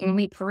 you are the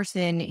only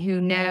person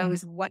who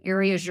knows what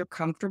areas you're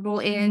comfortable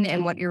in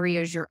and what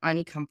areas you're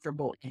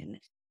uncomfortable in.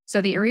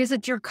 So the areas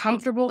that you're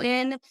comfortable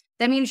in,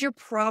 that means you're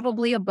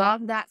probably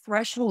above that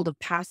threshold of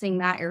passing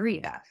that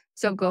area.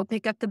 So go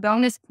pick up the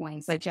bonus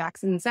points, like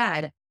Jackson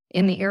said,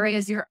 in the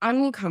areas you're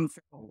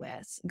uncomfortable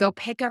with. Go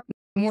pick up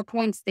more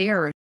points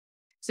there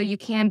so you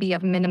can be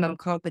of minimum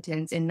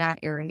competence in that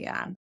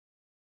area.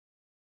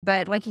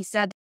 But like he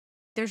said,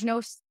 there's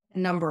no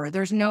number.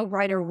 There's no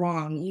right or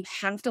wrong. You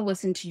have to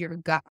listen to your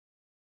gut.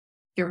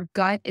 Your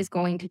gut is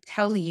going to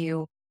tell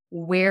you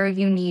where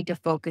you need to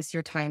focus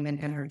your time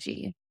and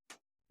energy.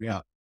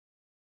 Yeah.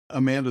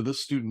 Amanda, this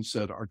student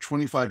said, are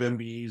 25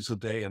 MBEs a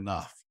day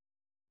enough?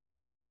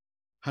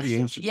 How do you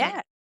answer that?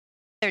 Yeah,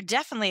 they're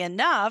definitely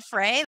enough,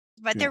 right?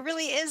 But there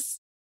really is.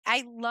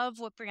 I love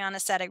what Brianna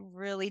said. I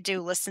really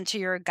do listen to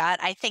your gut.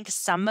 I think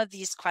some of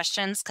these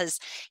questions, because,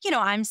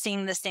 I'm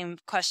seeing the same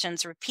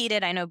questions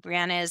repeated. I know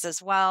Brianna is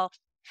as well,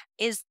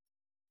 is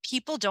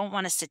people don't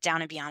want to sit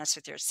down and be honest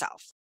with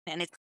yourself.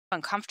 And it's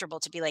uncomfortable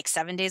to be like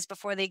 7 days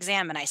before the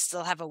exam and I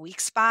still have a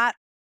weak spot.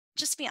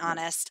 Just be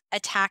honest,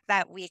 attack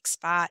that weak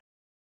spot.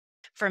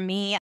 For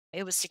me,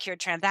 it was secured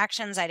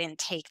transactions. I didn't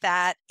take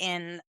that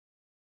in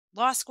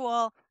law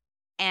school,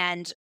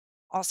 and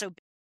also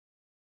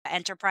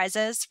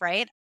enterprises,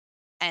 right?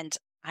 And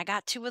I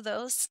got 2 of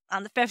those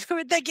on the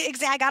February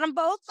exam. I got them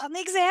both on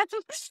the exam,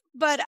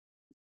 but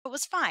it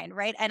was fine,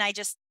 right? And I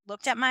just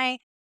looked at my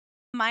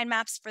mind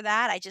maps for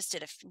that. I just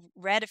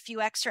read a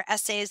few extra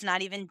essays,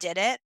 not even did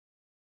it.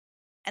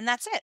 And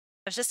that's it.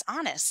 I was just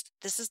honest.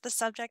 These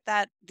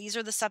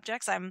are the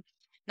subjects I'm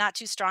not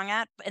too strong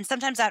at. And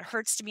sometimes that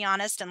hurts, to be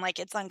honest, and like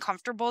it's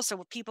uncomfortable.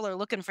 So people are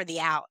looking for the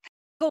out.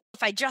 Oh,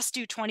 if I just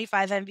do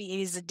 25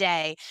 MVEs a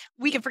day,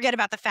 we can forget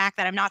about the fact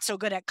that I'm not so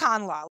good at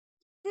con law.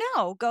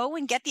 No, go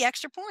and get the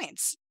extra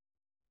points.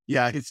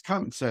 Yeah, it's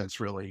common sense,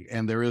 really.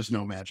 And there is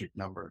no magic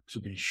number, to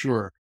be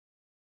sure.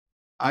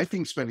 I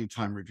think spending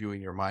time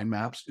reviewing your mind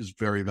maps is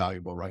very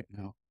valuable right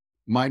now.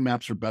 Mind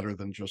maps are better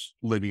than just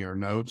linear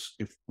notes.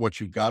 If what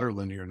you've got are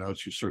linear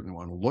notes, you certainly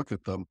want to look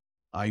at them.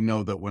 I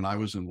know that when I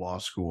was in law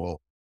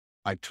school,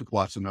 I took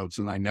lots of notes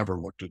and I never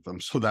looked at them.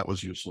 So that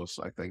was useless,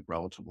 I think,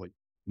 relatively.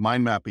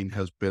 Mind mapping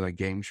has been a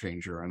game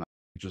changer. And I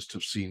just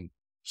have seen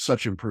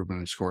such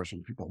improvement in scores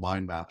when people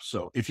mind map.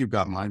 So if you've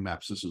got mind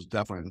maps, this is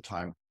definitely the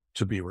time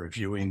to be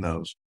reviewing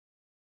those.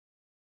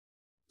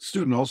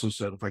 Student also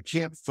said, if I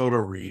can't photo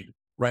read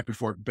right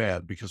before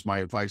bed, because my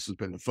advice has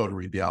been to photo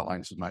read the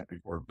outlines the night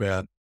before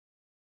bed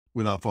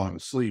without falling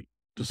asleep,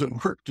 does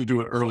it work to do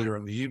it earlier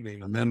in the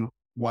evening and then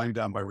wind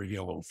down by reading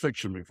a little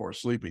fiction before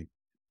sleeping?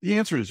 The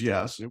answer is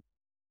yes.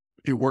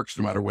 It works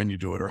no matter when you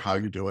do it or how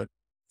you do it.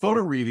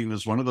 Photo reading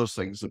is one of those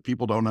things that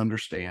people don't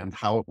understand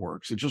how it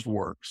works. It just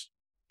works.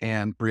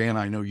 And Brianna,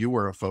 I know you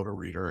were a photo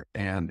reader,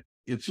 and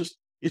it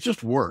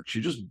just works.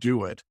 You just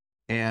do it.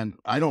 And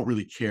I don't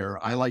really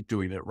care. I like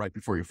doing it right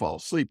before you fall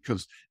asleep,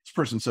 because this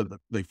person said that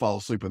they fall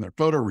asleep when they're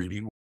photo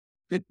reading.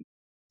 It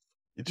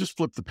just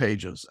flipped the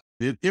pages.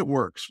 It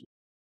works,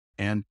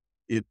 and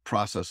it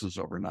processes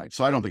overnight.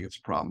 So I don't think it's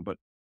a problem. But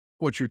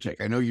what's your take?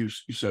 I know you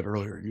said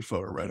earlier you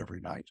photo read every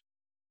night.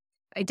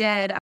 I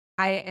did.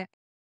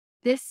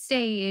 This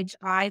stage,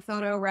 I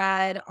photo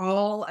read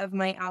all of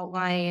my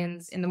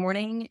outlines in the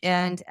morning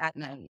and at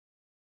night.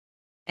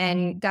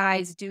 And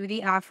guys, do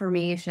the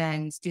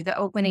affirmations, do the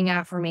opening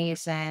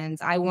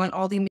affirmations. I want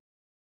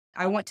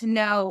to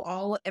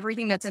know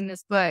everything that's in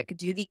this book.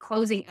 Do the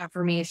closing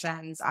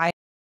affirmations.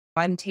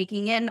 I'm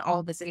taking in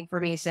all this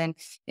information.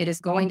 It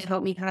is going to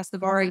help me pass the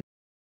bar.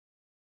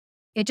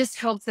 It just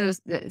helps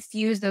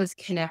fuse those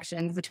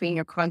connections between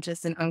your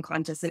conscious and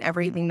unconscious and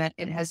everything that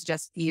it has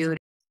just viewed.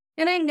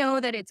 And I know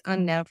that it's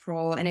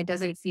unnatural and it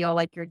doesn't feel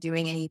like you're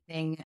doing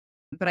anything,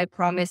 but I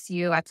promise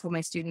you, I've told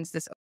my students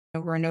this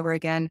over and over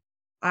again.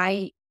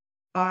 I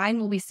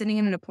will be sitting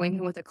in an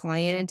appointment with a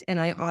client and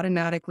I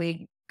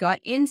automatically, gut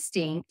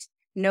instinct,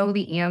 know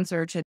the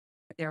answer to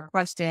their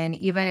question,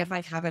 even if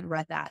I haven't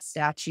read that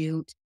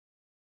statute,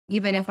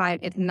 even if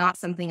it's not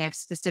something I've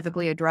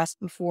specifically addressed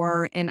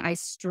before. And I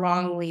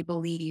strongly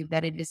believe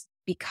that it is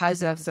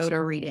because of photo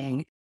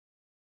reading.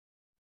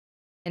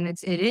 And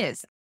it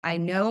is. I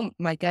know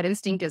my gut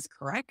instinct is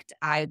correct.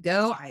 I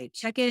go, I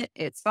check it.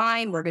 It's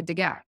fine. We're good to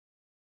go.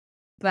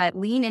 But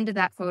lean into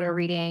that photo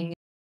reading.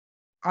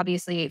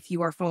 Obviously, if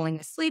you are falling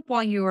asleep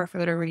while you are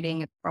photo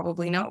reading, it's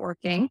probably not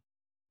working.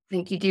 I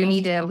think you do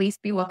need to at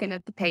least be looking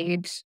at the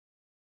page.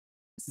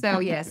 So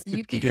yes,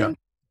 you can. Yeah.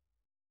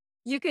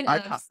 You can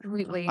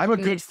absolutely. I'm a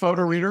good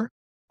photo reader.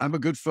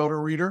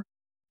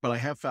 But I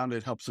have found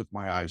it helps if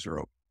my eyes are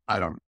open. I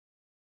don't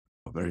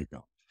know. There you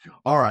go.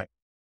 All right.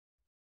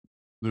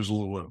 There's a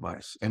little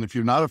advice. And if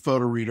you're not a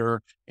photo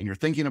reader and you're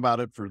thinking about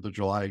it for the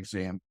July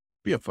exam,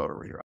 be a photo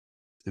reader.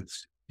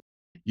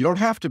 You don't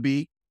have to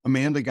be.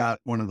 Amanda got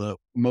one of the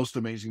most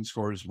amazing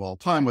scores of all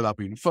time without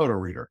being a photo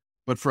reader.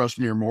 But for us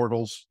mere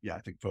mortals, yeah, I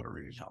think photo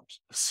reading helps.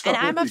 So, and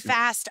I'm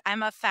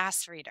a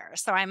fast reader,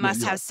 so I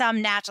must have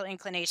some natural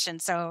inclination.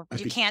 So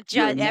you can't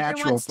judge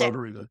everyone's photo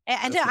reader.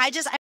 And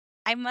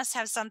I must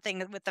have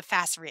something with the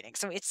fast reading.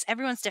 So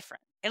everyone's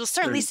different. It'll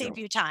certainly save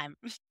you time.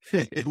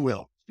 It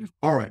will.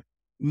 All right.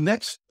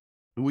 Next,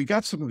 we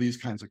got some of these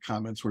kinds of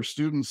comments where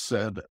students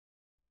said,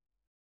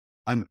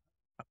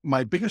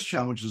 my biggest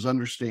challenge is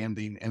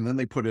understanding, and then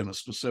they put in a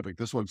specific.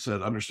 This one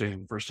said,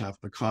 understanding the first half of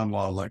the con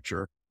law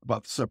lecture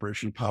about the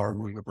separation of power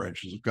among the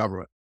branches of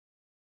government.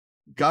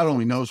 God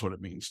only knows what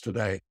it means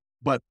today.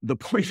 But the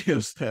point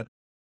is that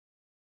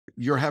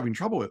you're having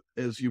trouble with,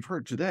 as you've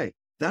heard today.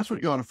 That's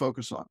what you want to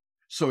focus on.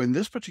 So in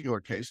this particular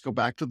case, go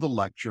back to the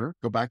lecture,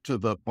 go back to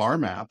the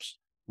BarMaps,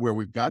 where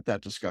we've got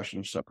that discussion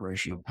of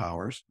separation of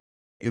powers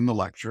in the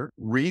lecture,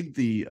 read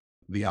the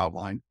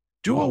outline.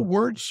 Do a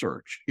word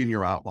search in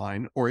your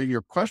outline or in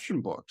your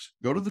question books.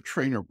 Go to the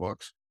trainer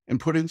books and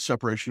put in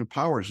separation of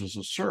powers as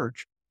a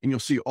search, and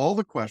you'll see all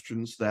the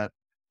questions that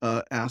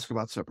ask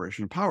about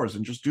separation of powers,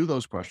 and just do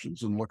those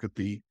questions and look at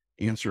the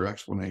answer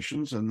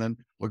explanations and then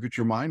look at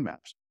your mind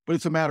maps. But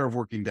it's a matter of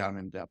working down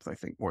in depth, I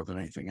think, more than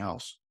anything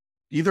else.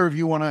 Either of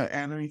you want to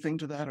add anything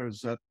to that, or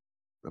is that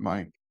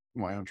my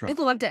on track? I'd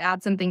love to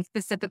add something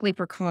specifically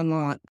for con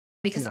law,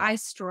 because I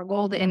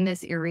struggled in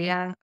this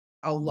area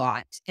a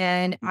lot.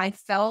 And I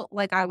felt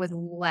like I was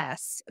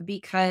less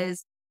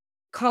because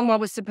con law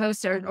was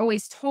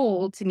always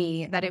told to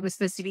me that it was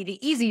supposed to be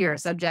the easier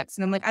subjects.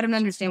 And I'm like, I don't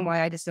understand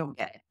why, I just don't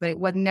get it. But it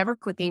was never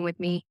clicking with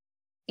me.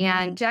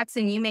 And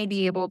Jackson, you may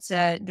be able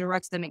to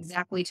direct them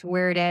exactly to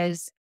where it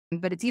is,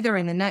 but it's either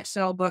in the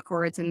nutshell book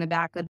or it's in the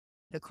back of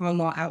the con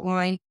law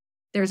outline.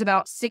 There's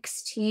about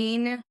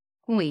 16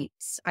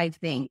 points, I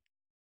think,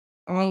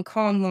 on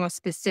con law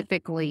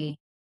specifically.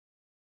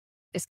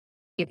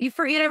 if you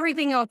forget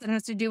everything else that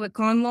has to do with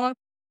con law,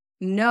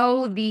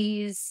 know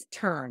these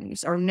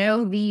terms or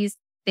know these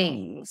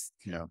things.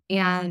 Yeah.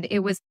 And it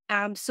was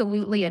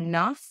absolutely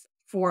enough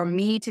for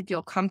me to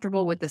feel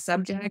comfortable with the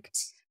subject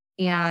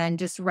and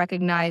just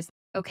recognize,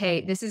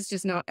 okay, this is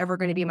just not ever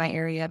going to be my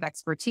area of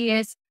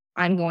expertise.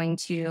 I'm going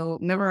to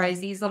memorize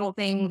these little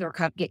things or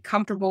get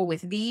comfortable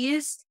with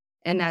these,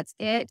 and that's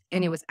it.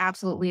 And it was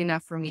absolutely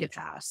enough for me to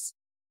pass.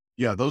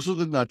 Yeah, those are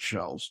the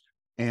nutshells.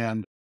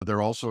 And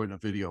they're also in a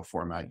video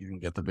format. You can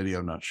get the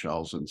video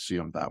nutshells and see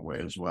them that way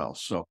as well.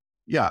 So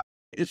yeah,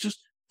 it's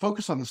just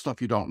focus on the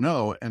stuff you don't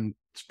know, and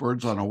it's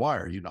birds on a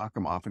wire. You knock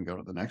them off and go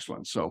to the next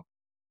one. So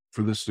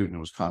for this student, it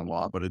was con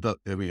law, but it does,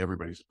 I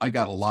mean, I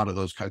got a lot of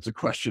those kinds of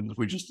questions.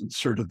 We just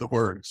inserted the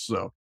words.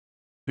 So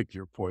pick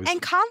your poison.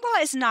 And con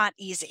law is not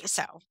easy.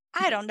 So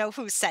I don't know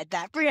who said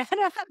that,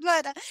 Brianna,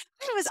 but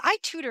I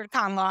tutored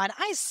con law, and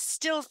I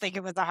still think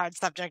it was a hard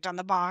subject on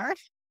the bar.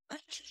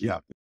 Yeah,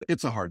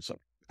 it's a hard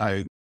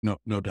subject.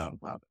 No doubt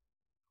about it.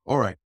 All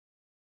right.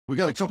 We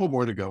got a couple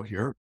more to go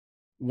here.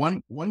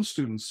 One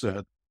student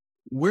said,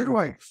 where do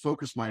I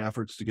focus my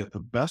efforts to get the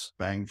best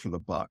bang for the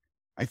buck?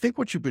 I think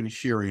what you've been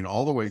hearing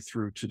all the way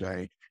through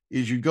today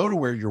is you go to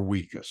where you're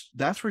weakest.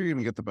 That's where you're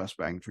going to get the best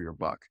bang for your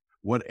buck.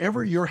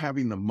 Whatever you're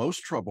having the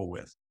most trouble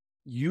with,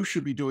 you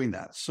should be doing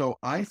that. So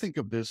I think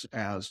of this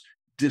as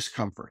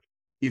discomfort.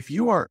 If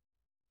you are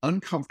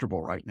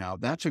uncomfortable right now,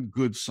 that's a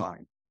good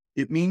sign.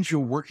 It means you're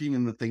working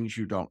in the things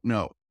you don't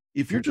know.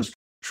 If you're just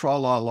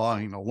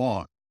tra-la-laing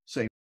along,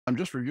 saying, I'm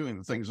just reviewing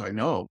the things I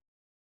know,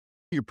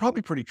 you're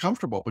probably pretty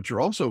comfortable, but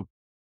you're also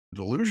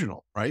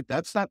delusional, right?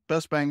 That's not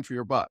best bang for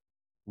your buck.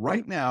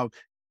 Right now,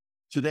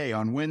 today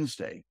on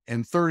Wednesday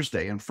and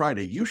Thursday and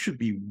Friday, you should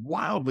be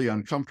wildly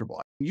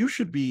uncomfortable. You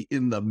should be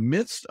in the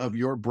midst of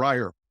your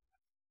briar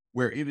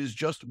where it is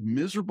just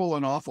miserable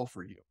and awful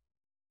for you.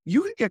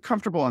 You can get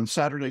comfortable on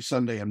Saturday,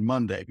 Sunday, and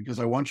Monday because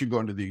I want you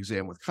going to the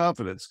exam with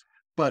confidence.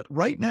 But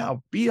right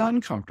now, be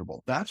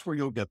uncomfortable. That's where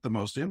you'll get the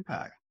most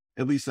impact.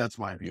 At least that's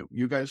my view.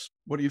 You guys,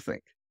 what do you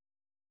think?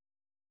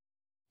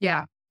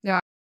 Yeah,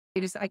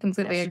 I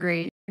completely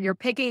agree. You're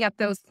picking up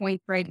those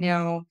points right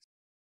now,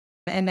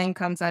 and then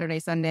come Saturday,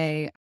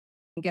 Sunday,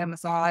 get a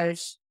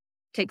massage,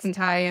 take some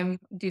time,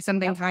 do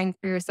something kind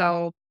for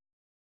yourself.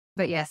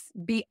 But yes,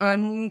 be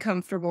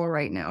uncomfortable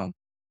right now.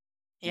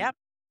 Yep.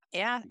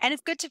 Yeah. And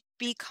it's good to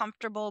be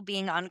comfortable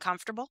being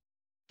uncomfortable,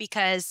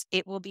 because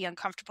it will be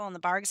uncomfortable in the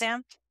bar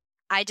exam.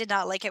 I did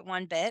not like it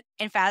one bit.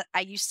 In fact,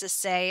 I used to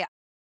say,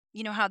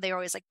 you know how they're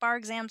always like, bar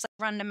exams,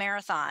 like run a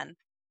marathon.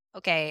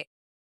 Okay.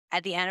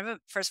 At the end of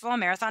it, first of all, a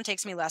marathon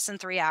takes me less than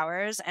 3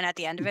 hours. And at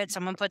the end of it,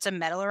 someone puts a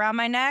medal around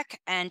my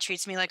neck and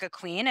treats me like a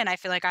queen. And I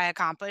feel like I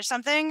accomplished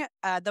something.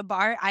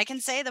 I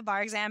can say the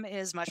bar exam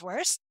is much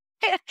worse.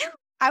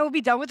 I will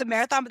be done with the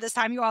marathon, but this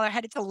time you all are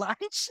headed to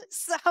lunch.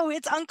 So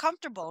it's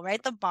uncomfortable,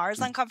 right? The bar is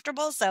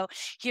uncomfortable. So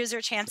here's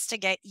your chance to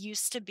get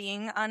used to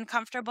being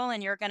uncomfortable.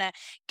 And you're going to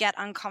get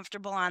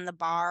uncomfortable on the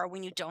bar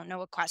when you don't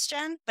know a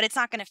question, but it's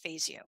not going to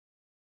phase you.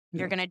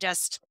 You're going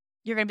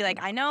to be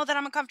like, I know that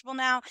I'm uncomfortable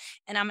now,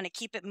 and I'm going to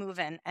keep it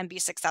moving and be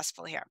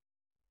successful here.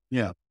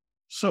 Yeah.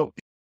 So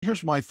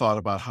here's my thought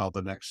about how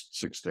the next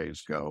 6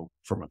 days go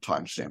from a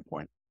time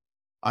standpoint.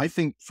 I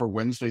think for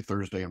Wednesday,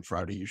 Thursday, and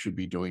Friday, you should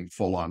be doing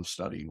full-on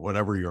study,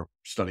 whatever your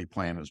study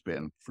plan has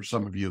been. For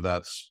some of you,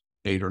 that's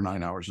 8 or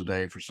 9 hours a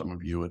day. For some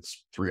of you,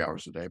 it's 3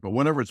 hours a day. But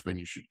whatever it's been,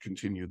 you should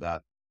continue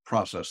that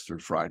process through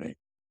Friday.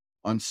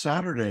 On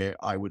Saturday,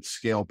 I would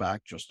scale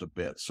back just a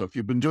bit. So if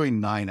you've been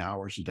doing 9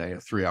 hours a day, a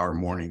 3-hour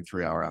morning,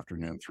 3-hour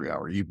afternoon,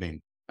 3-hour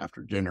evening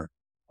after dinner,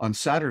 on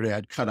Saturday,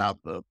 I'd cut out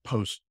the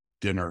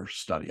post-dinner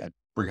study. I'd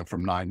bring it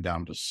from 9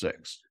 down to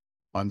 6.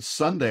 On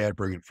Sunday, I'd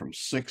bring it from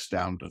 6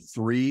 down to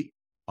 3.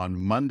 On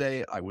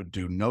Monday, I would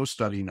do no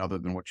studying other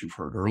than what you've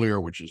heard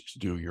earlier, which is to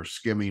do your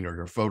skimming or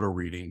your photo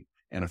reading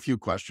and a few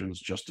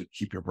questions just to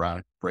keep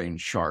your brain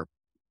sharp.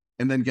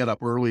 And then get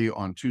up early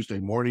on Tuesday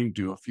morning,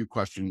 do a few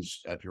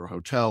questions at your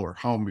hotel or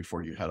home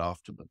before you head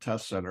off to the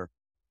test center,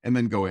 and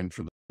then go in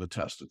for the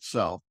test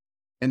itself.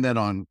 And then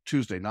on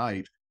Tuesday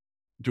night,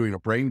 doing a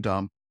brain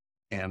dump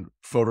and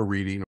photo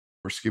reading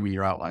or skimming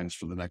your outlines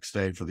for the next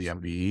day for the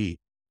MBE,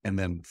 and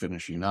then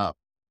finishing up.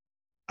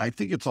 I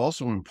think it's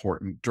also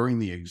important during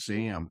the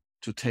exam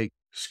to take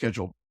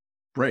scheduled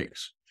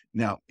breaks.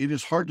 Now, it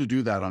is hard to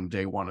do that on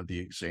day one of the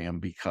exam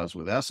because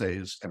with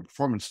essays and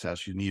performance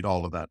tests, you need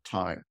all of that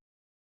time.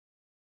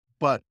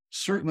 But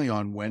certainly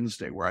on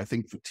Wednesday, where I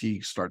think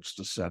fatigue starts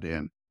to set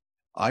in,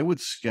 I would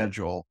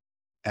schedule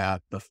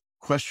at the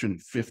question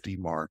 50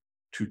 mark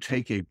to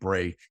take a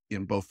break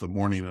in both the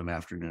morning and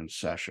afternoon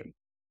session.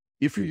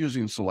 If you're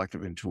using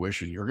selective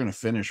intuition, you're going to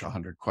finish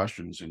 100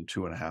 questions in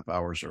 2.5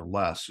 hours or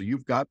less. So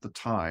you've got the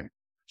time.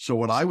 So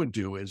what I would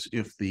do is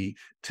if the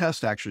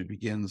test actually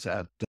begins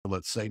at,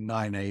 let's say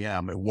 9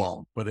 a.m., it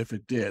won't. But if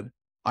it did,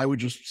 I would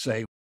just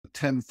say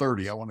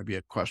 10:30, I want to be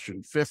at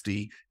question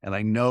 50. And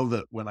I know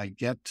that when I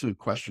get to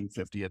question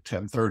 50 at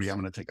 10:30, I'm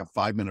going to take a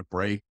 5-minute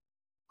break,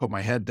 put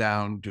my head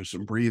down, do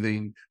some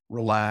breathing,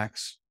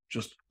 relax,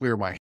 just clear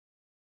my head.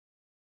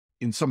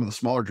 in some of the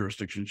smaller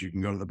jurisdictions, you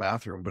can go to the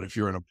bathroom, but if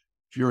you're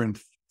in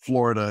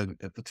Florida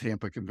at the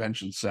Tampa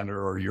Convention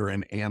Center, or you're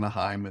in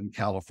Anaheim in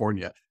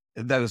California,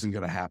 that isn't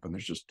going to happen.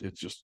 It's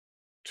just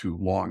too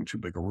long, too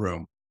big a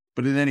room.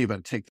 But in any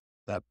event, take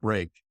that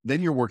break.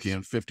 Then you're working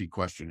in 50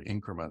 question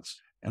increments.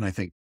 And I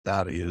think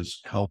that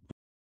is helpful.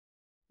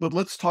 But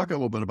let's talk a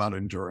little bit about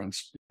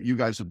endurance. You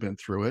guys have been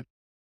through it.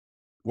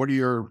 What are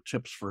your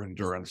tips for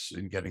endurance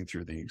in getting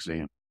through the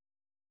exam?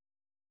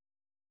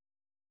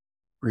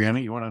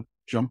 Brianna, you want to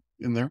jump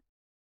in there?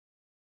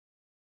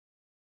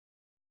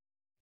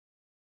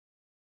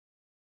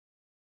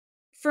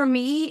 For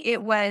me,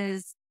 it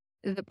was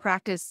the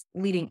practice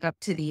leading up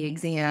to the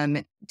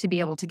exam to be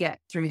able to get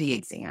through the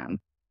exam.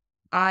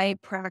 I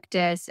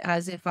practice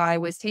as if I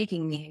was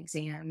taking the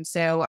exam.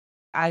 So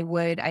I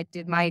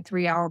did my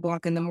 3-hour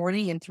block in the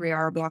morning and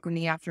 3-hour block in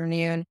the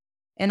afternoon.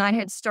 And I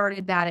had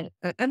started that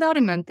about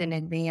a month in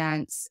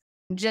advance,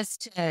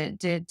 just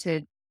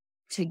to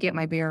get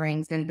my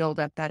bearings and build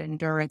up that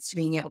endurance to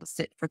being able to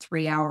sit for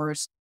 3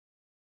 hours.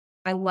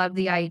 I love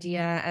the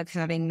idea of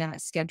having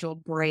that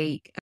scheduled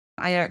break.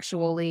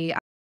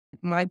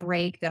 My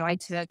break that I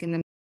took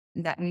in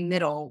that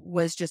middle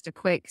was just a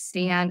quick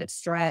stand,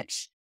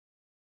 stretch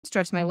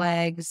my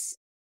legs,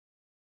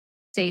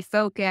 stay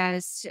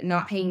focused,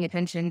 not paying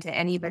attention to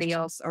anybody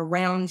else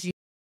around you.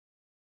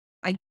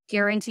 I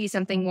guarantee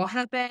something will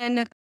happen.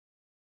 You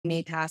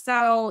may pass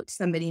out,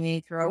 somebody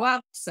may throw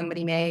up,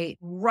 somebody may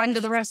run to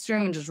the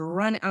restroom and just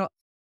run out.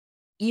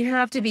 You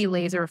have to be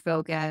laser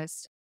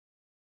focused.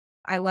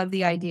 I love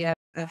the idea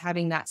of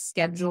having that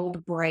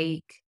scheduled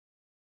break.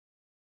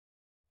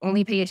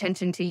 Only pay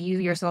attention to you,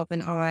 yourself,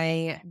 and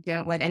I.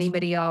 Don't let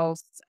anybody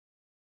else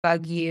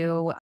bug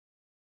you.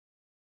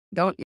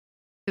 If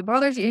it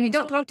bothers you,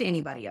 don't talk to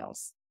anybody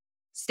else.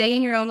 Stay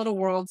in your own little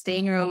world, stay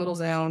in your own little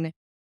zone.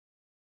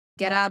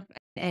 Get up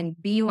and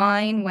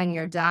beeline when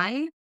you're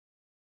done.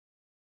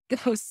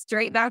 Go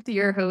straight back to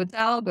your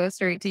hotel, go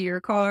straight to your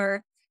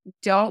car.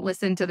 Don't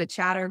listen to the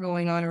chatter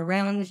going on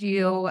around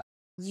you.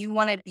 You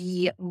want to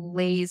be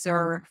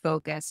laser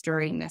focused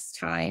during this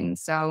time.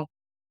 So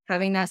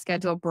having that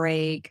scheduled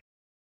break,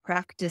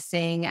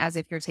 practicing as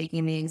if you're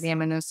taking the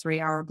exam in those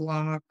 3-hour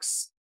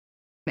blocks,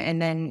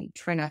 and then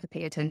try not to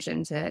pay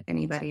attention to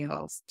anybody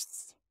else.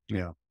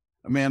 Yeah.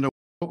 Amanda,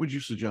 what would you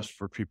suggest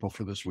for people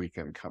for this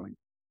weekend coming?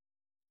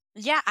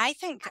 Yeah, I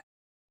think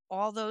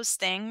all those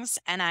things,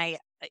 and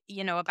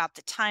about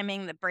the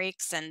timing, the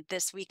breaks, and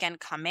this weekend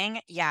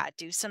coming,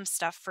 do some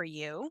stuff for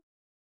you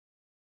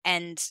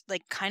and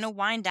like kind of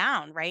wind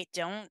down, right?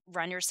 Don't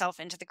run yourself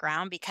into the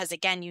ground, because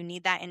again, you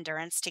need that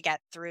endurance to get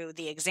through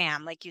the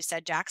exam. Like you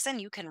said, Jackson,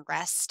 you can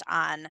rest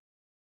on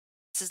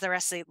this is the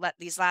rest of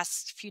these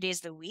last few days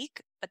of the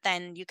week, but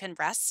then you can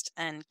rest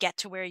and get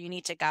to where you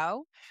need to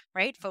go,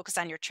 right? Focus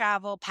on your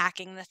travel,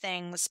 packing the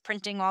things,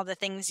 printing all the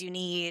things you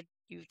need,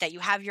 that you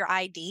have your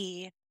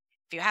ID,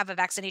 if you have a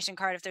vaccination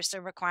card, if they're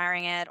still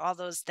requiring it, all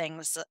those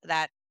things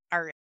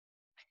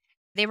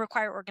they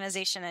require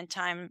organization and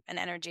time and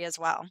energy as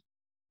well.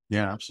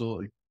 Yeah,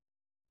 absolutely.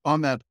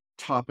 On that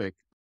topic,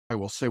 I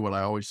will say what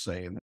I always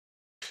say, and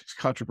it's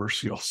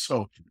controversial,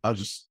 so I'll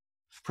just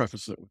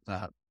preface it with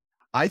that.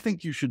 I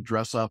think you should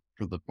dress up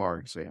for the bar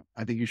exam.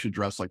 I think you should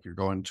dress like you're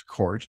going to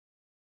court.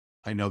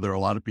 I know there are a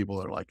lot of people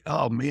that are like,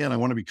 oh man, I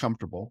want to be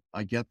comfortable.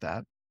 I get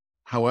that.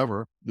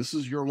 However, this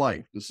is your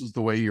life. This is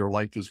the way your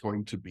life is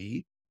going to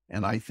be.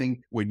 And I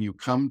think when you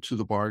come to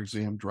the bar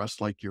exam dressed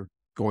like you're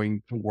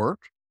going to work,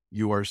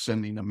 you are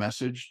sending a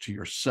message to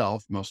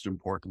yourself, most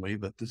importantly,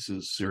 that this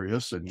is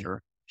serious and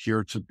you're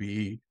here to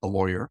be a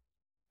lawyer.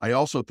 I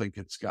also think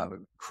it's got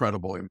an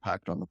incredible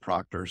impact on the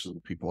proctors and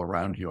the people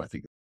around you. I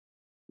think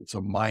it's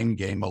a mind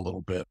game a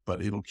little bit,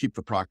 but it'll keep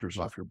the proctors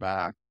off your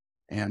back.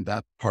 And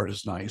that part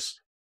is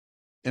nice.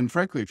 And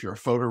frankly, if you're a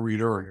photo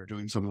reader or you're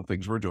doing some of the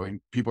things we're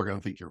doing, people are going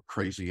to think you're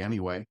crazy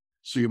anyway.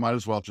 So you might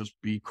as well just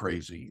be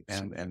crazy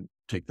and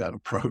take that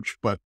approach.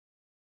 But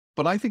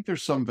I think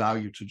there's some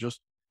value to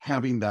just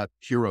having that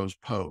hero's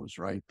pose,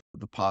 right?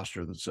 The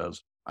posture that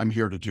says, I'm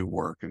here to do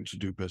work and to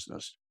do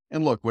business.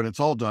 And look, when it's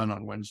all done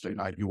on Wednesday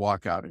night, you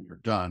walk out and you're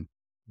done.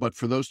 But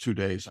for those 2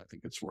 days, I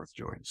think it's worth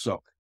doing.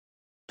 So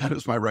that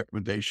is my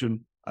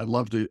recommendation. I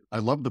love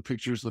the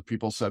pictures that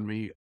people send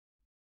me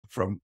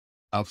from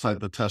outside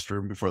the test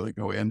room before they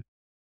go in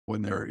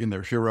when they're in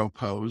their hero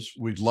pose.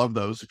 We'd love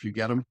those. If you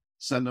get them,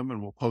 send them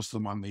and we'll post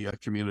them on the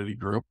community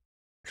group,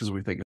 because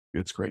we think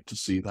it's great to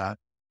see that.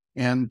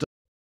 And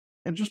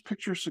just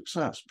picture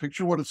success.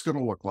 Picture what it's going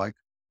to look like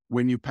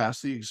when you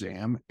pass the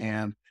exam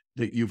and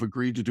that you've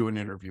agreed to do an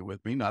interview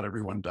with me. Not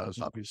everyone does,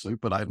 obviously,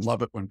 but I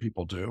love it when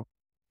people do.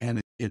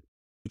 And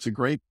it's a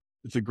great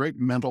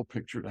mental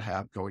picture to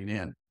have going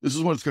in. This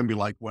is what it's going to be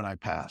like when I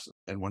pass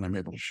and when I'm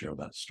able to share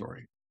that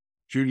story.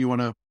 June, you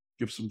want to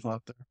give some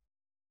thought there?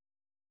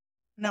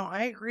 No,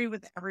 I agree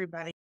with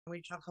everybody.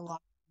 We talk a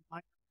lot in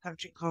my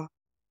coaching call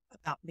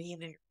about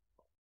being in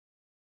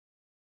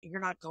you're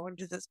not going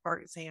to this bar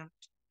exam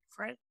to be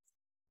friends.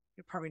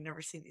 You'll probably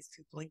never see these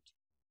people again.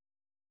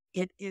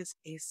 It is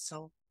a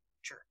soul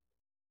journey.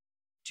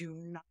 Do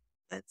not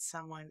let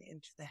someone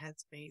into the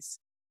headspace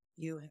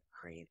you have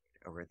created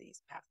over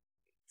these past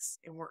weeks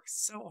and worked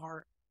so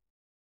hard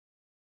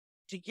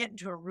to get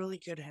into a really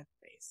good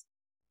headspace.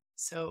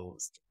 So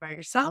stick by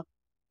yourself,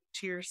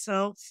 to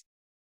yourself,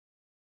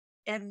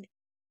 and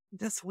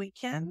this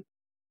weekend,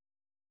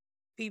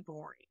 be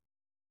boring.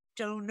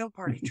 No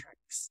party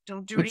tricks.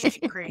 Don't do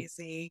anything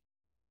crazy.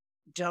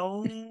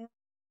 Don't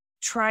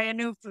try a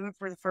new food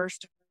for the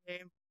first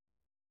time.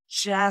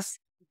 Just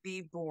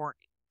be boring.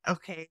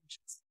 Okay,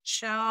 just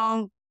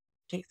chill,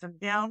 take some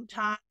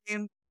downtime,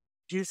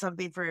 do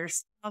something for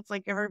yourself,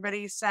 like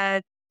everybody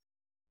said.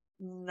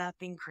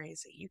 Nothing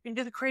crazy. You can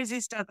do the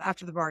crazy stuff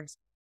after the bargain.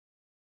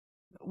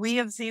 We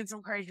have seen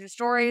some crazy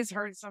stories,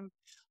 heard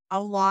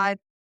a lot.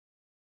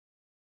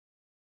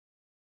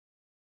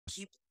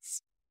 Keep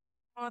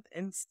smooth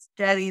and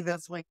steady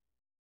this week,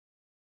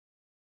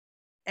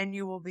 and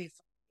you will be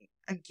fine.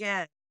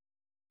 Again,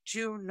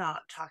 do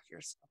not talk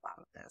yourself out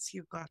of this.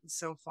 You've gotten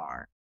so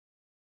far.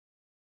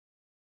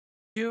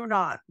 Do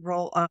not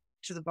roll up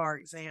to the bar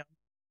exam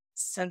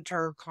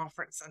center,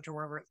 conference center,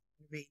 wherever it's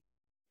going to be,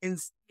 and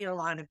see a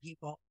line of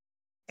people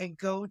and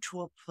go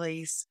to a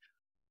place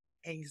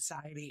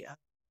anxiety of,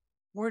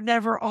 we're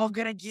never all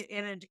going to get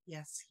in. And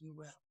yes, you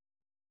will.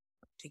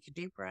 Take a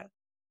deep breath.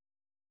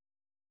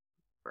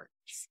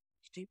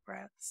 Deep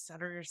breath.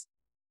 Center yourself.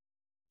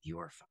 You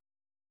are fine.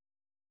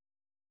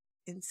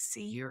 And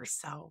see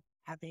yourself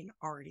having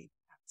already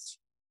passed.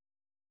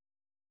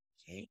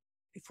 Okay?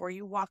 Before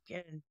you walk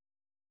in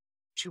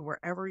to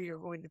wherever you're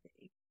going to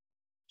be,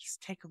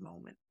 just take a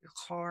moment, your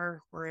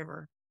car,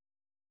 wherever,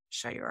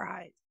 shut your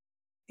eyes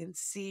and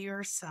see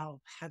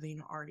yourself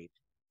having already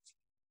passed.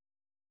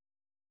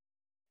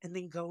 And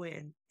then go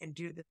in and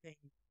do the thing.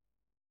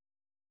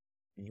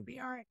 And you'll be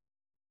all right.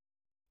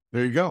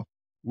 There you go.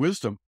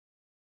 Wisdom.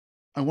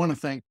 I want to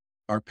thank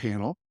our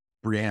panel,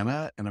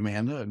 Brianna and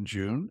Amanda and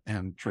June,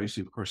 and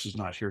Tracy, of course, is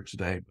not here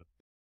today, but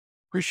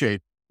appreciate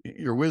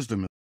your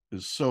wisdom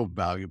is so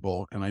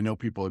valuable. And I know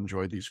people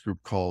enjoy these group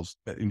calls.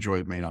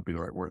 Enjoy may not be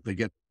the right word. They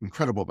get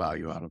incredible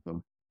value out of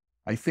them.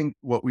 I think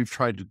what we've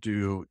tried to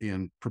do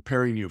in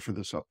preparing you for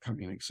this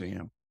upcoming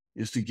exam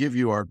is to give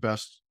you our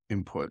best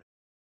input.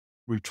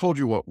 We've told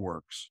you what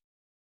works.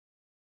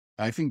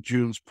 I think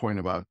June's point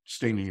about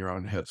staying in your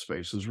own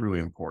headspace is really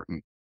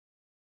important.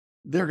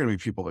 There are going to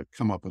be people that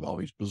come up with all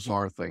these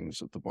bizarre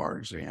things at the bar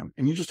exam,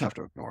 and you just have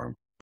to ignore them.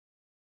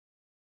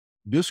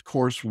 This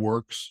course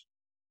works.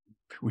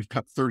 We've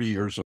got 30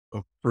 years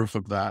of proof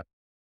of that.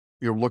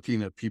 You're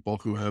looking at people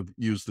who have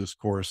used this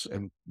course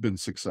and been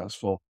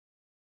successful,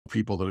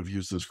 people that have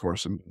used this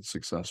course and been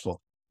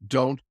successful.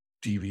 Don't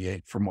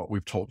deviate from what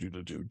we've told you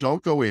to do.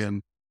 Don't go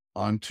in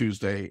on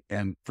Tuesday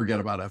and forget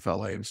about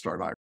FLA and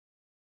start IRA.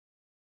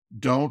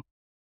 Don't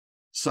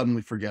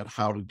suddenly forget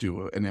how to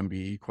do an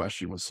MBE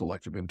question with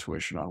selective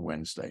intuition on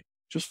Wednesday.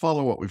 Just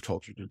follow what we've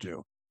told you to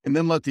do. And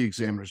then let the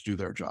examiners do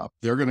their job.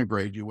 They're going to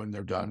grade you when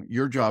they're done.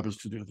 Your job is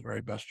to do the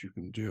very best you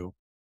can do.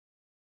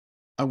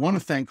 I want to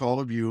thank all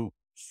of you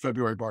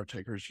February bar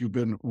takers. You've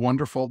been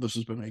wonderful. This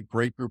has been a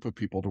great group of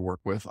people to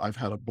work with. I've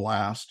had a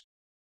blast,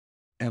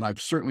 and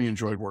I've certainly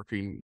enjoyed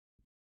working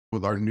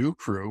with our new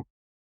crew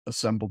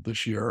assembled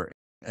this year.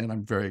 And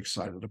I'm very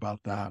excited about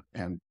that.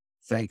 And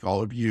thank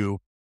all of you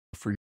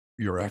for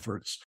your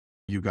efforts.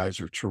 You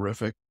guys are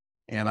terrific.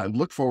 And I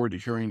look forward to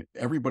hearing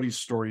everybody's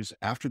stories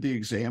after the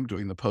exam,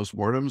 doing the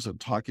postmortems and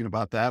talking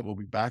about that. We'll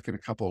be back in a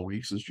couple of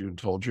weeks, as June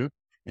told you,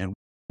 and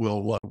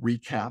we'll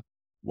recap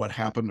what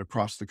happened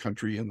across the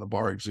country in the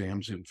bar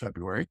exams in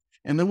February.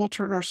 And then we'll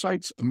turn our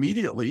sights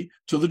immediately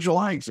to the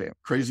July exam.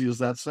 Crazy as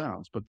that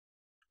sounds, but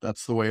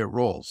that's the way it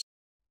rolls.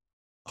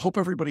 Hope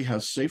everybody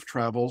has safe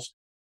travels.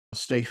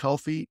 Stay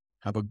healthy.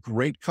 Have a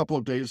great couple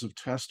of days of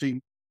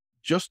testing.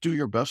 Just do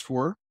your best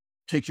work.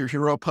 Take your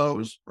hero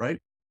pose, right?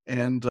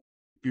 And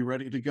be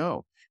ready to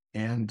go.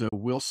 And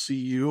we'll see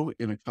you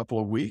in a couple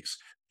of weeks.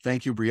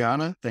 Thank you,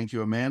 Brianna. Thank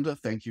you, Amanda.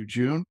 Thank you,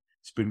 June.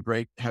 It's been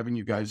great having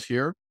you guys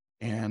here.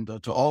 And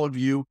to all of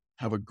you,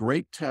 have a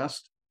great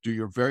test. Do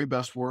your very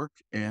best work.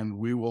 And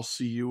we will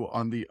see you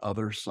on the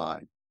other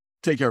side.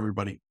 Take care,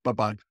 everybody.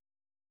 Bye-bye.